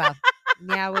 Yeah, we will.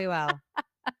 Yeah, we will.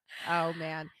 Oh,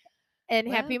 man. And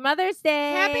Well, happy Mother's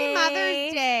Day. Happy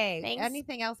Mother's Day. Thanks.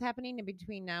 Anything else happening in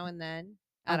between now and then?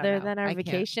 I don't Other know. than our I can't.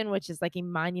 vacation, which is like a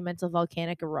monumental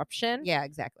volcanic eruption. Yeah,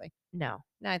 exactly. No.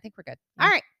 No, I think we're good. Mm. All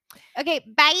right. Okay.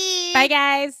 Bye. Bye,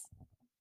 guys.